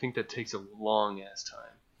 but I think that takes a long-ass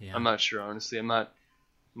time. Yeah. I'm not sure, honestly. I'm not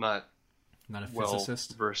a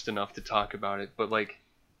physicist. Versed enough to talk about it, but, like,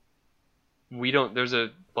 there's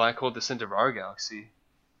a black hole at the center of our galaxy,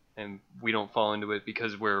 and we don't fall into it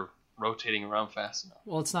because we're rotating around fast enough.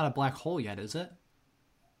 Well, it's not a black hole yet, is it?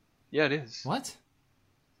 Yeah, it is. What?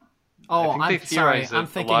 Oh, I'm sorry. I'm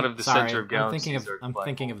thinking. A lot of the center of galaxies I'm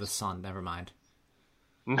thinking of the sun. Never mind.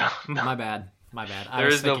 No. My bad. There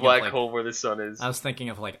is no black hole where the sun is. I was thinking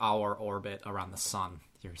of, like, our orbit around the sun.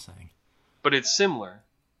 You were saying. But it's similar.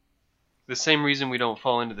 The same reason we don't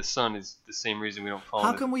fall into the sun is the same reason we don't fall into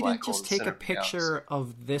the black hole. How come we didn't just take a picture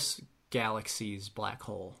of this galaxy's black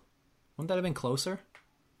hole? Wouldn't that have been closer?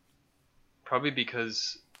 Probably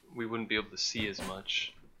because we wouldn't be able to see as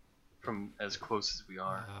much from as close as we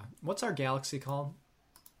are. What's our galaxy called?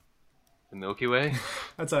 The Milky Way?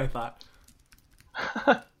 That's what I thought.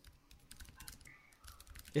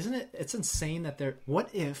 Isn't it? It's insane that what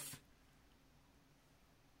if,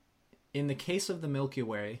 in the case of the Milky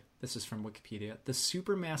Way, this is from Wikipedia, the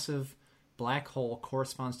supermassive black hole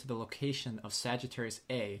corresponds to the location of Sagittarius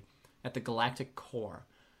A at the galactic core.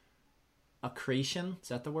 Accretion, is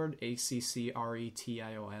that the word?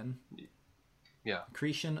 Accretion? Yeah.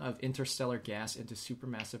 Accretion of interstellar gas into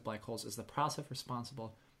supermassive black holes is the process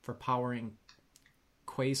responsible for powering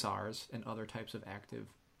quasars and other types of active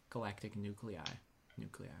galactic nuclei.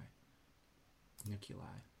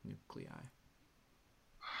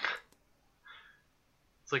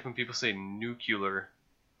 It's like when people say nuclear,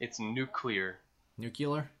 it's nuclear.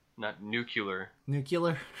 Nuclear? Not nuclear.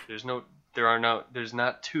 Nuclear? There's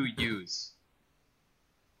not two U's.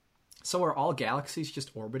 So are all galaxies just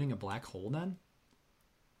orbiting a black hole then?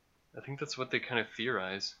 I think that's what they kind of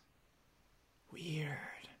theorize. Weird.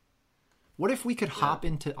 What if we could hop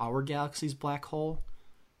into our galaxy's black hole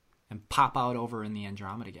and pop out over in the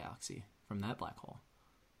Andromeda Galaxy from that black hole?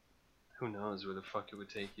 Who knows where the fuck it would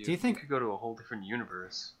take you? Do you think you could go to a whole different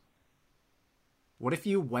universe? What if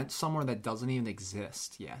you went somewhere that doesn't even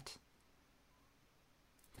exist yet?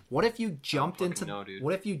 What if you jumped into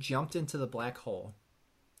the black hole,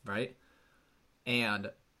 right? And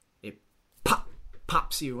it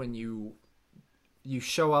pops you and you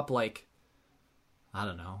show up, like, I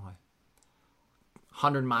don't know,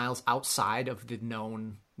 100 miles outside of the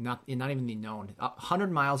known, not even the known,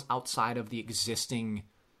 100 miles outside of the existing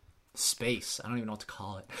space. I don't even know what to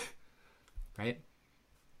call it. Right?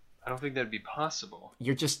 I don't think that'd be possible.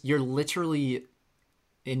 You're literally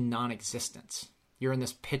in non-existence. You're in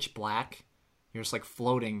this pitch black You're just like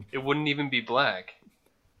floating. It wouldn't even be black.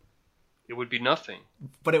 It would be nothing.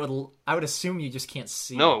 But I would assume you just can't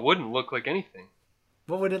see. No, it wouldn't look like anything.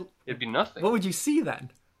 What would it? It'd be nothing. What would you see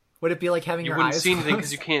then? Would it be like having You your wouldn't eyes see anything closed?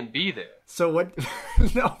 because you can't be there. So what?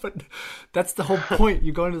 No, but that's the whole point.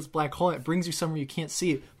 You go into this black hole, and it brings you somewhere you can't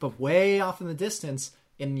see. But way off in the distance,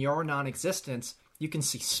 in your non-existence, you can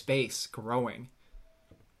see space growing.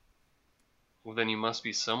 Well, then you must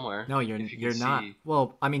be somewhere. No, you're not. See.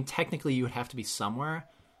 Well, I mean, technically you would have to be somewhere,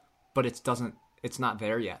 but it's not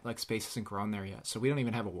there yet. Like space hasn't grown there yet, so we don't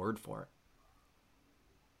even have a word for it.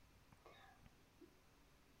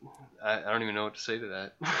 I don't even know what to say to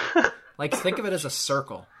that. Like, think of it as a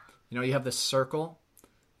circle. You know, you have this circle,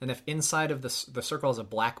 and if inside of the circle is a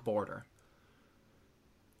black border,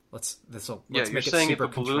 let's you're make it saying if super a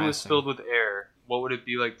balloon was contrasting. filled with air, what would it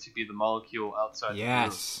be like to be the molecule outside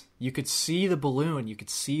Yes, you could see the balloon. You could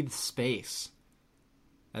see the space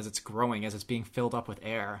as it's growing, as it's being filled up with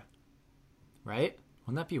air. Right?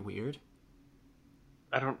 Wouldn't that be weird?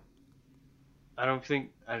 the balloon? I don't think,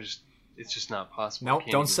 it's just not possible. Nope, It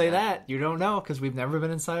can't don't even say happen. that. You don't know, because we've never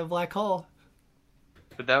been inside a black hole.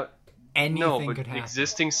 But that, Anything but could happen.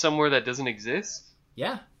 existing somewhere that doesn't exist?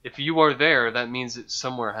 Yeah. If you are there, that means that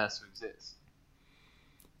somewhere has to exist.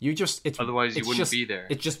 Otherwise, you wouldn't be there.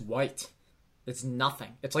 It's just white. It's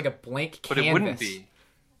nothing. It's like a blank But canvas. it wouldn't be.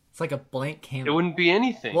 It's like a blank canvas. It wouldn't be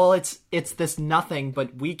anything. Well, it's this nothing,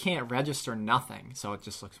 but we can't register nothing, so it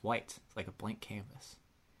just looks white. It's like a blank canvas.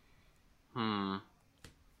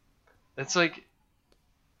 That's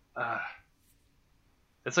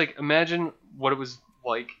like, imagine what it was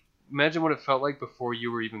like. Imagine what it felt like before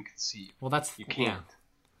you were even conceived. Well, that's You can't. yeah.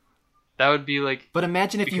 That would be like, But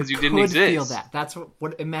imagine if you because you could didn't exist. feel that. That's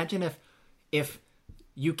what. Imagine if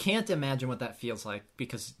you can't imagine what that feels like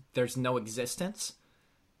because there's no existence.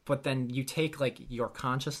 But then you take like your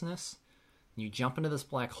consciousness, you jump into this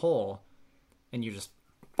black hole, and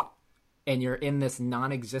you're in this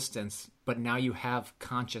non-existence. But now you have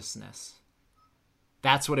consciousness.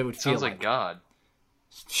 That's what it would feel sounds like God.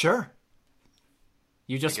 Sure.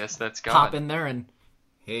 You I just guess that's God. pop in there and,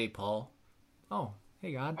 hey, Paul. Oh,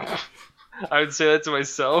 hey, God. I would say that to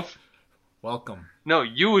myself. Welcome. No,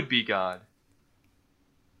 you would be God.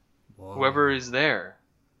 Whoa. Whoever is there.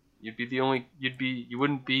 You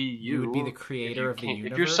wouldn't be you. You would be the creator of the If you're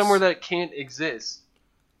universe? somewhere that can't exist,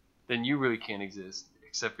 then you really can't exist.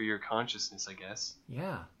 Except for your consciousness, I guess.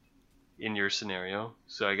 Yeah. In your scenario.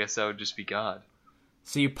 So I guess that would just be God.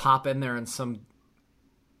 So you pop in there and some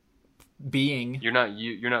being, You're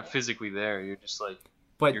not physically there. You're just like,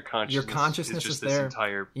 but your consciousness is just this there.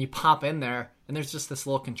 entire. And you pop in there, and there's just this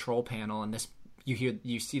little control panel, and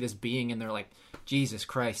you see this being, and they're like, Jesus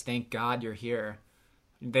Christ, thank God you're here.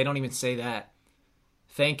 They don't even say that.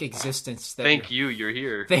 Thank existence that Thank you, you're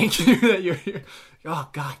here. Thank you that you're here. Oh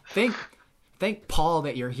God, thank Paul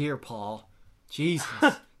that you're here, Paul. Jesus,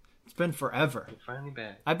 it's been forever. You're finally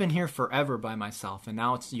back. I've been here forever by myself, and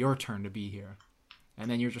now it's your turn to be here. And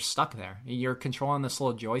then you're just stuck there. You're controlling this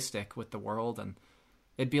little joystick with the world, and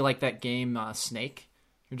it'd be like that game Snake.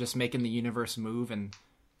 You're just making the universe move and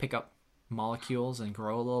pick up molecules and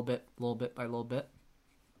grow a little bit by little bit.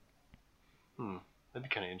 That'd be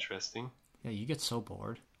kind of interesting. Yeah, you get so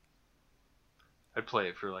bored. I'd play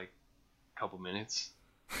it for like a couple minutes.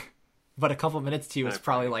 But a couple minutes to you then is I'd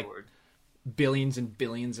probably be like bored. billions and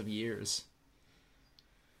billions of years.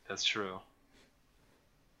 That's true.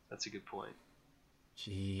 That's a good point.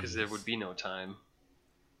 Jeez. Because there would be no time.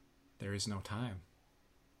 There is no time.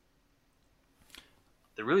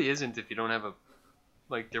 There really isn't if you don't have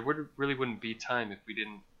there really wouldn't be time if we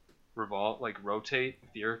didn't rotate.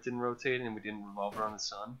 If the Earth didn't rotate and we didn't revolve around the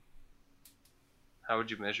sun, how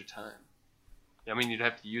would you measure time? I mean, you'd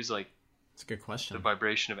have to use like It's a good question. the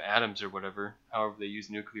vibration of atoms or whatever. However, they use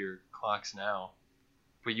nuclear clocks now,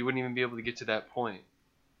 but you wouldn't even be able to get to that point.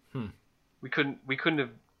 We couldn't have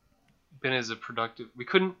been as a productive. We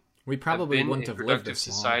couldn't. We probably have been wouldn't a have lived productive this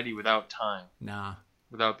society without time, long. Nah.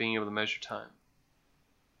 without being able to measure time.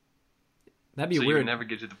 That'd be So you weird. would never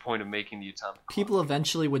get to the point of making the atomic clock. People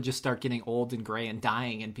eventually would just start getting old and gray and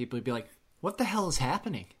dying, and people would be like, what the hell is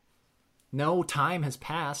happening? No time has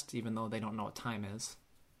passed, even though they don't know what time is.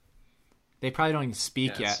 They probably don't even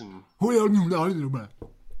speak Yeah, yet. some-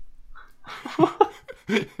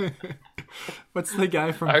 What's the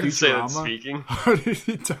guy from I would say Futurama? that's speaking. How does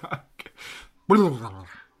he talk?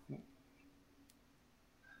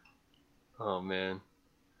 Oh man.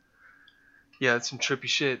 Yeah, that's some trippy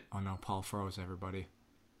shit. Oh no, Paul froze everybody.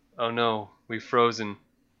 Oh no, we've frozen.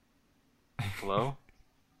 Hello?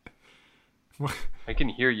 I can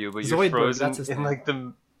hear you, but you're Zoidberg, frozen that's his in name. like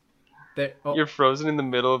the. Oh, You're frozen in the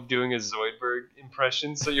middle of doing a Zoidberg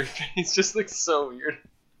impression, so your face just looks so weird.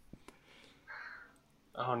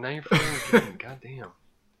 Oh, now you're frozen again. God damn.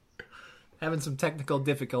 having some technical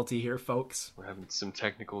difficulty here, folks. We're having some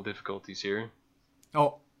technical difficulties here.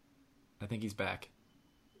 Oh, I think he's back.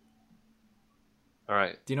 All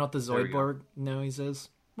right. Do you know what the There we go. Zoidberg noise is?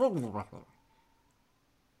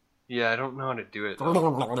 Yeah, I don't know how to do it.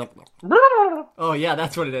 Oh yeah,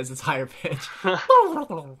 that's what it is. It's higher pitch.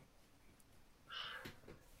 All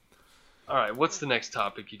right, what's the next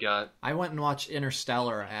topic you got? I went and watched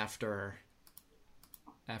Interstellar after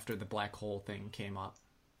the black hole thing came up.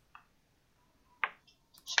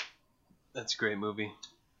 That's a great movie.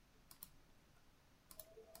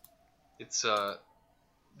 It's the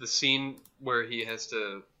scene where he has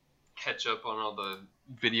to catch up on all the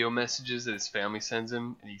video messages that his family sends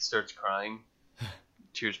him, and he starts crying.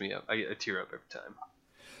 Tears me up. I tear up every time.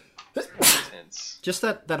 It's intense. Just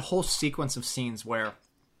that whole sequence of scenes where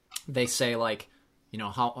they say, like, you know,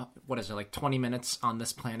 what is it, like 20 minutes on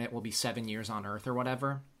this planet will be 7 years on Earth or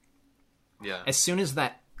whatever. Yeah. As soon as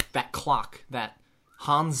that clock, that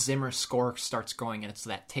Hans Zimmer score starts going, and it's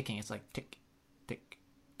that ticking, it's like tick, tick,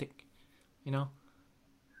 tick, you know?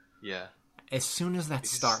 Yeah. As soon as that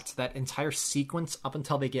starts, that entire sequence up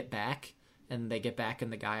until they get back, and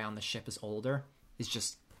the guy on the ship is older, is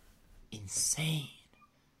just insane.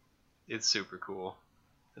 It's super cool.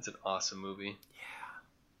 It's an awesome movie.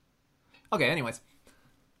 Okay, anyways.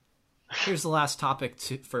 Here's the last topic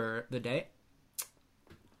for the day.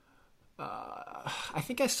 I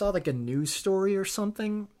think I saw like a news story or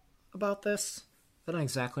something about this. I don't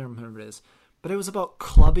exactly remember what it is. But it was about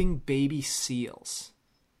clubbing baby seals.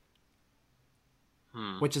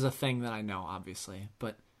 Which is a thing that I know, obviously.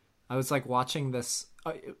 But I was like watching this.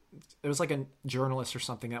 It was like a journalist or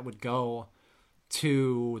something that would go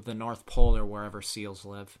to the North Pole or wherever seals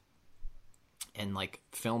live and like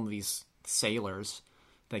film these sailors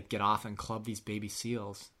that get off and club these baby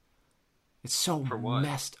seals. It's so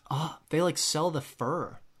messed up. They like sell the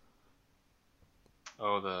fur.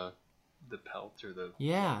 Oh, the pelt or the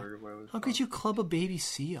yeah. Whatever How could you club a baby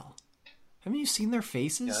seal? Haven't you seen their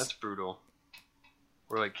faces? Yeah, that's brutal.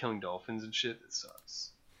 Or like killing dolphins and shit. That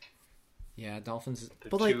sucks. Yeah, dolphins. They're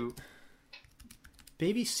but like,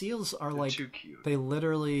 baby seals are like too cute. They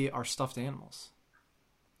literally are stuffed animals.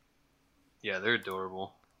 Yeah, they're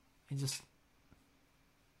adorable.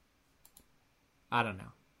 I don't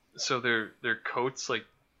know. So their coats like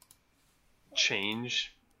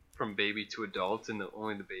change from baby to adult, and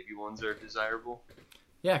only the baby ones are desirable.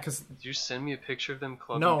 Yeah, because did you send me a picture of them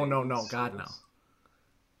clubbing? No, God no.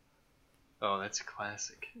 Oh, that's a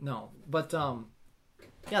classic. No, but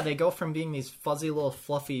yeah, they go from being these fuzzy little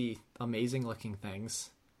fluffy, amazing looking things.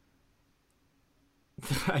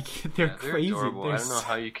 They're crazy. Adorable. I don't know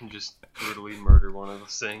how you can just brutally murder one of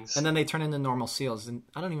those things. And then they turn into normal seals, and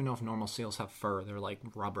I don't even know if normal seals have fur. They're like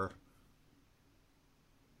rubber.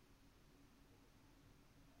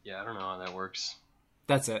 Yeah, I don't know how that works.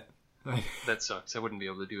 That's it. That sucks. I wouldn't be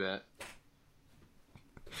able to do that.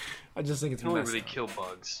 I just think it's I don't really kill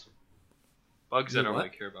bugs. Bugs I don't really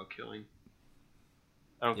care about killing.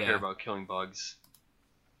 I don't care about killing bugs.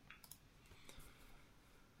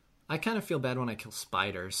 I kind of feel bad when I kill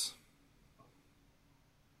spiders.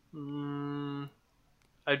 I'd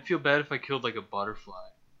feel bad if I killed like a butterfly,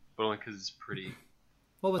 but only because it's pretty.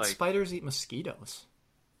 Well, but spiders eat mosquitoes.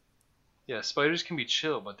 Yeah, spiders can be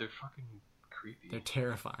chill, but they're fucking creepy. They're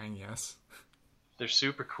terrifying, yes. They're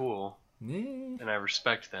super cool, and I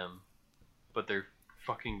respect them, but they're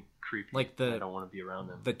fucking creepy. Like I don't want to be around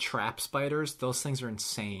them. The trap spiders, those things are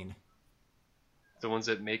insane. The ones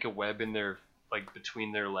that make a web in their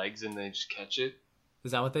between their legs and they just catch it.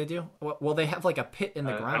 Is that what they do? Well, they have like a pit in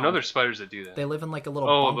the ground. I know there's spiders that do that. They live in like a little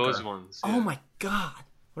bunker. Those ones. Yeah. Oh my god.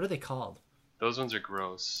 What are they called? Those ones are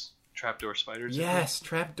gross. Trapdoor spiders? Yes,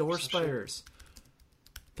 trapdoor spiders.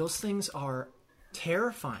 Those things are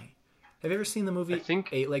terrifying. Have you ever seen the movie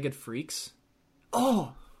Eight-Legged Freaks?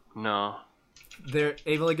 Oh! No.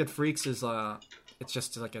 Eight-Legged Freaks is it's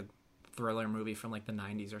just like a thriller movie from like the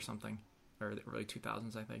 90s or something. Or the early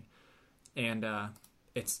 2000s, I think. And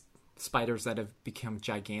it's spiders that have become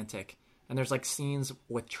gigantic. And there's like scenes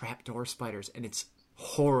with trapdoor spiders, and it's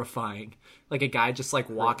horrifying. Like a guy just like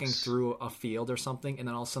walking through a field or something, and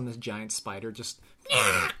then all of a sudden this giant spider just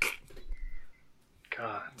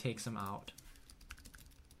takes him out.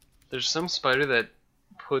 There's some spider that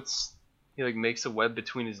makes a web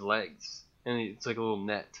between his legs, and it's like a little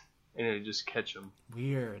net, and it just catch him.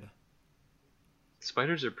 Weird.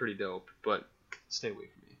 Spiders are pretty dope, but stay away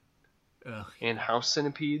from me. Ugh. And house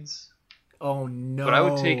centipedes. Oh no! But I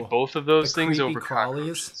would take both of those things over crawlies.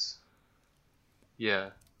 cockroaches. Yeah.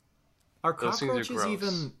 Are Those things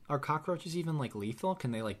are cockroaches even like lethal?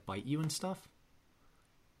 Can they like bite you and stuff?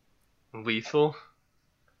 Lethal?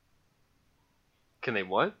 Can they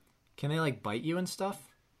what? Can they like bite you and stuff?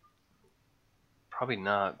 Probably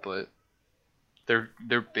not, but they're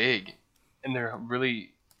big and they're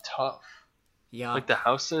really tough. Yeah. Like the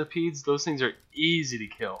house centipedes, those things are easy to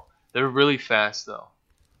kill. They're really fast though.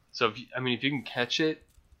 So if you can catch it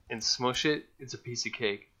and smush it, it's a piece of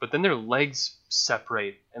cake. But then their legs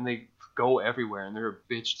separate and they go everywhere and they're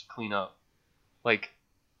a bitch to clean up. But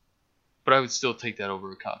I would still take that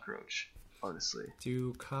over a cockroach, honestly.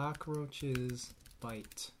 Do cockroaches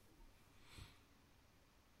bite?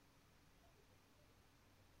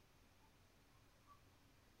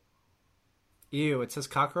 Ew, it says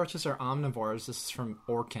cockroaches are omnivores. This is from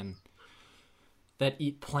Orkin. That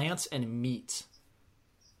eat plants and meat.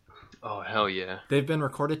 Oh, hell yeah. They've been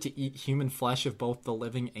recorded to eat human flesh of both the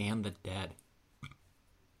living and the dead.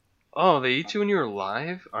 Oh, they eat you when you're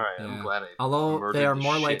alive? Alright, Yeah. I'm glad I Although murdered they are the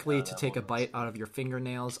more shit likely out of to that take a one. bite out of your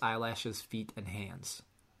fingernails, eyelashes, feet, and hands.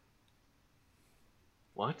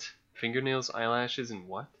 What? Fingernails, eyelashes, and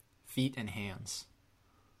what? Feet and hands.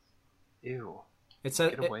 Ew. It's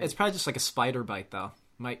Get away. it's probably just like a spider bite, though.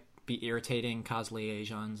 Might be irritating, cause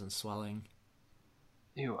liaisons and swelling.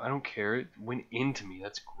 Ew, I don't care. It went into me.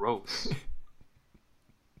 That's gross.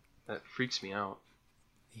 That freaks me out.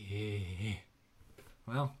 Yeah.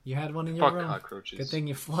 Well, you had one in your Fuck room. cockroaches. Good thing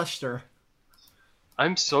you flushed her.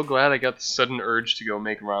 I'm so glad I got the sudden urge to go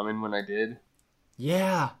make ramen when I did.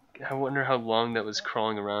 Yeah. I wonder how long that was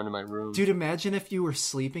crawling around in my room. Dude, imagine if you were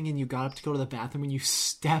sleeping and you got up to go to the bathroom and you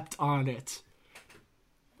stepped on it.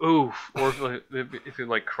 Oof. Or if it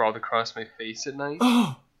like crawled across my face at night.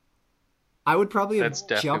 Oh! I would probably have That's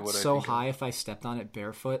definitely jumped what I so think of. high if I stepped on it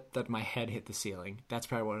barefoot that my head hit the ceiling. That's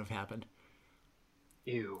probably what would have happened.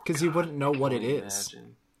 Ew. Because you wouldn't know I what can it only is.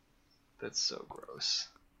 imagine. That's so gross.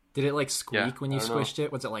 Did it like squeak Yeah, when you I don't know. squished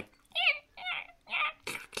it? Was it like...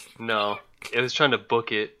 No. It was trying to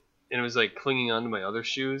book it, and it was like clinging onto my other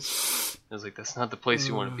shoes. I was like, that's not the place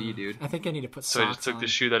you want to be, dude. I think I need to put So socks I just took on. the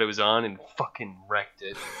shoe that it was on and fucking wrecked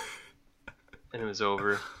it. And it was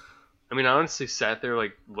over. I mean, I honestly sat there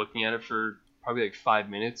like looking at it for probably like 5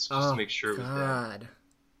 minutes just to make sure it was there. God.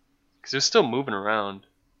 Because it was still moving around.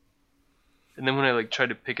 And then when I like tried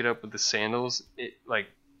to pick it up with the sandals, it like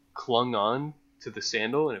clung on to the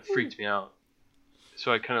sandal and it freaked me out.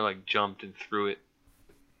 So I kind of like jumped and threw it.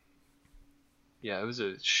 Yeah, it was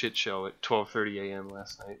a shit show at 12:30 a.m.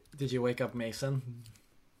 last night. Did you wake up Mason?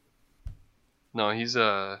 No, he's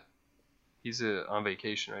on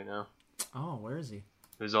vacation right now. Oh, where is he?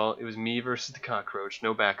 It was me versus the cockroach,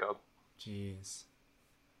 no backup. Jeez.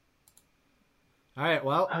 All right,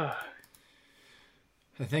 well,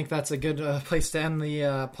 I think that's a good place to end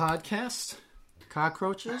the podcast.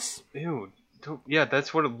 Cockroaches. Ew. Yeah,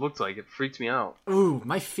 that's what it looked like. It freaked me out. Ooh,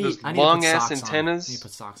 my feet. Those I need to put long-ass socks antennas. on. I need to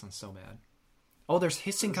put socks on so bad. Oh, there's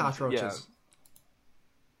hissing cockroaches.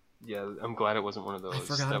 Yeah, I'm glad it wasn't one of those.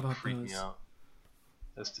 forgot that about freaked me those. out.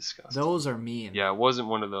 That's disgusting. Those are mean. Yeah, it wasn't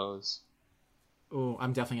one of those. Ooh,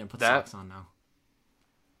 I'm definitely going to put That- socks on now.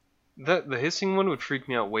 The hissing one would freak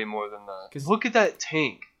me out way more than the... 'Cause- Look at that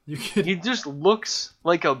tank. You could... He just looks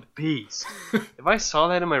like a beast. If I saw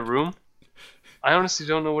that in my room, I honestly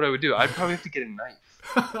don't know what I would do. I'd probably have to get a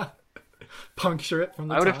knife. puncture it from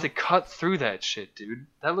the I would top. have to cut through that shit, dude.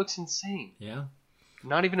 That looks insane. Yeah.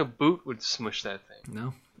 Not even a boot would smush that thing.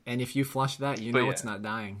 No. And if you flush that, you But know yeah. it's not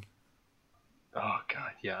dying. Oh,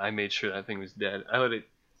 God. Yeah, I made sure that thing was dead. I let it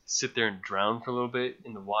sit there and drown for a little bit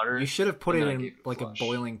in the water. You should have put and it then I in gave it like a flush.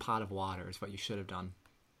 boiling pot of water is what you should have done.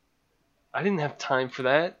 I didn't have time for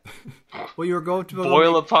that. Well, you were going to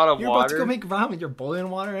Boil a pot of You're about to go water? make ramen. You're boiling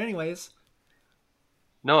water anyways.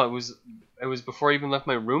 No, it was before I even left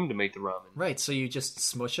my room to make the ramen. Right, so you just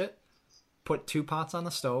smush it, put 2 pots on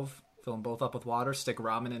the stove, fill them both up with water, stick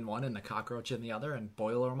ramen in one and the cockroach in the other, and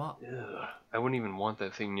boil them up. Ugh, I wouldn't even want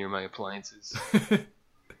that thing near my appliances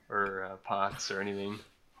or pots or anything.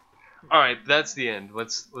 All right, that's the end.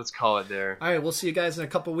 Let's call it there. All right, we'll see you guys in a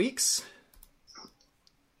couple weeks.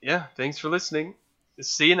 Yeah, thanks for listening.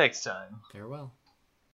 See you next time. Farewell.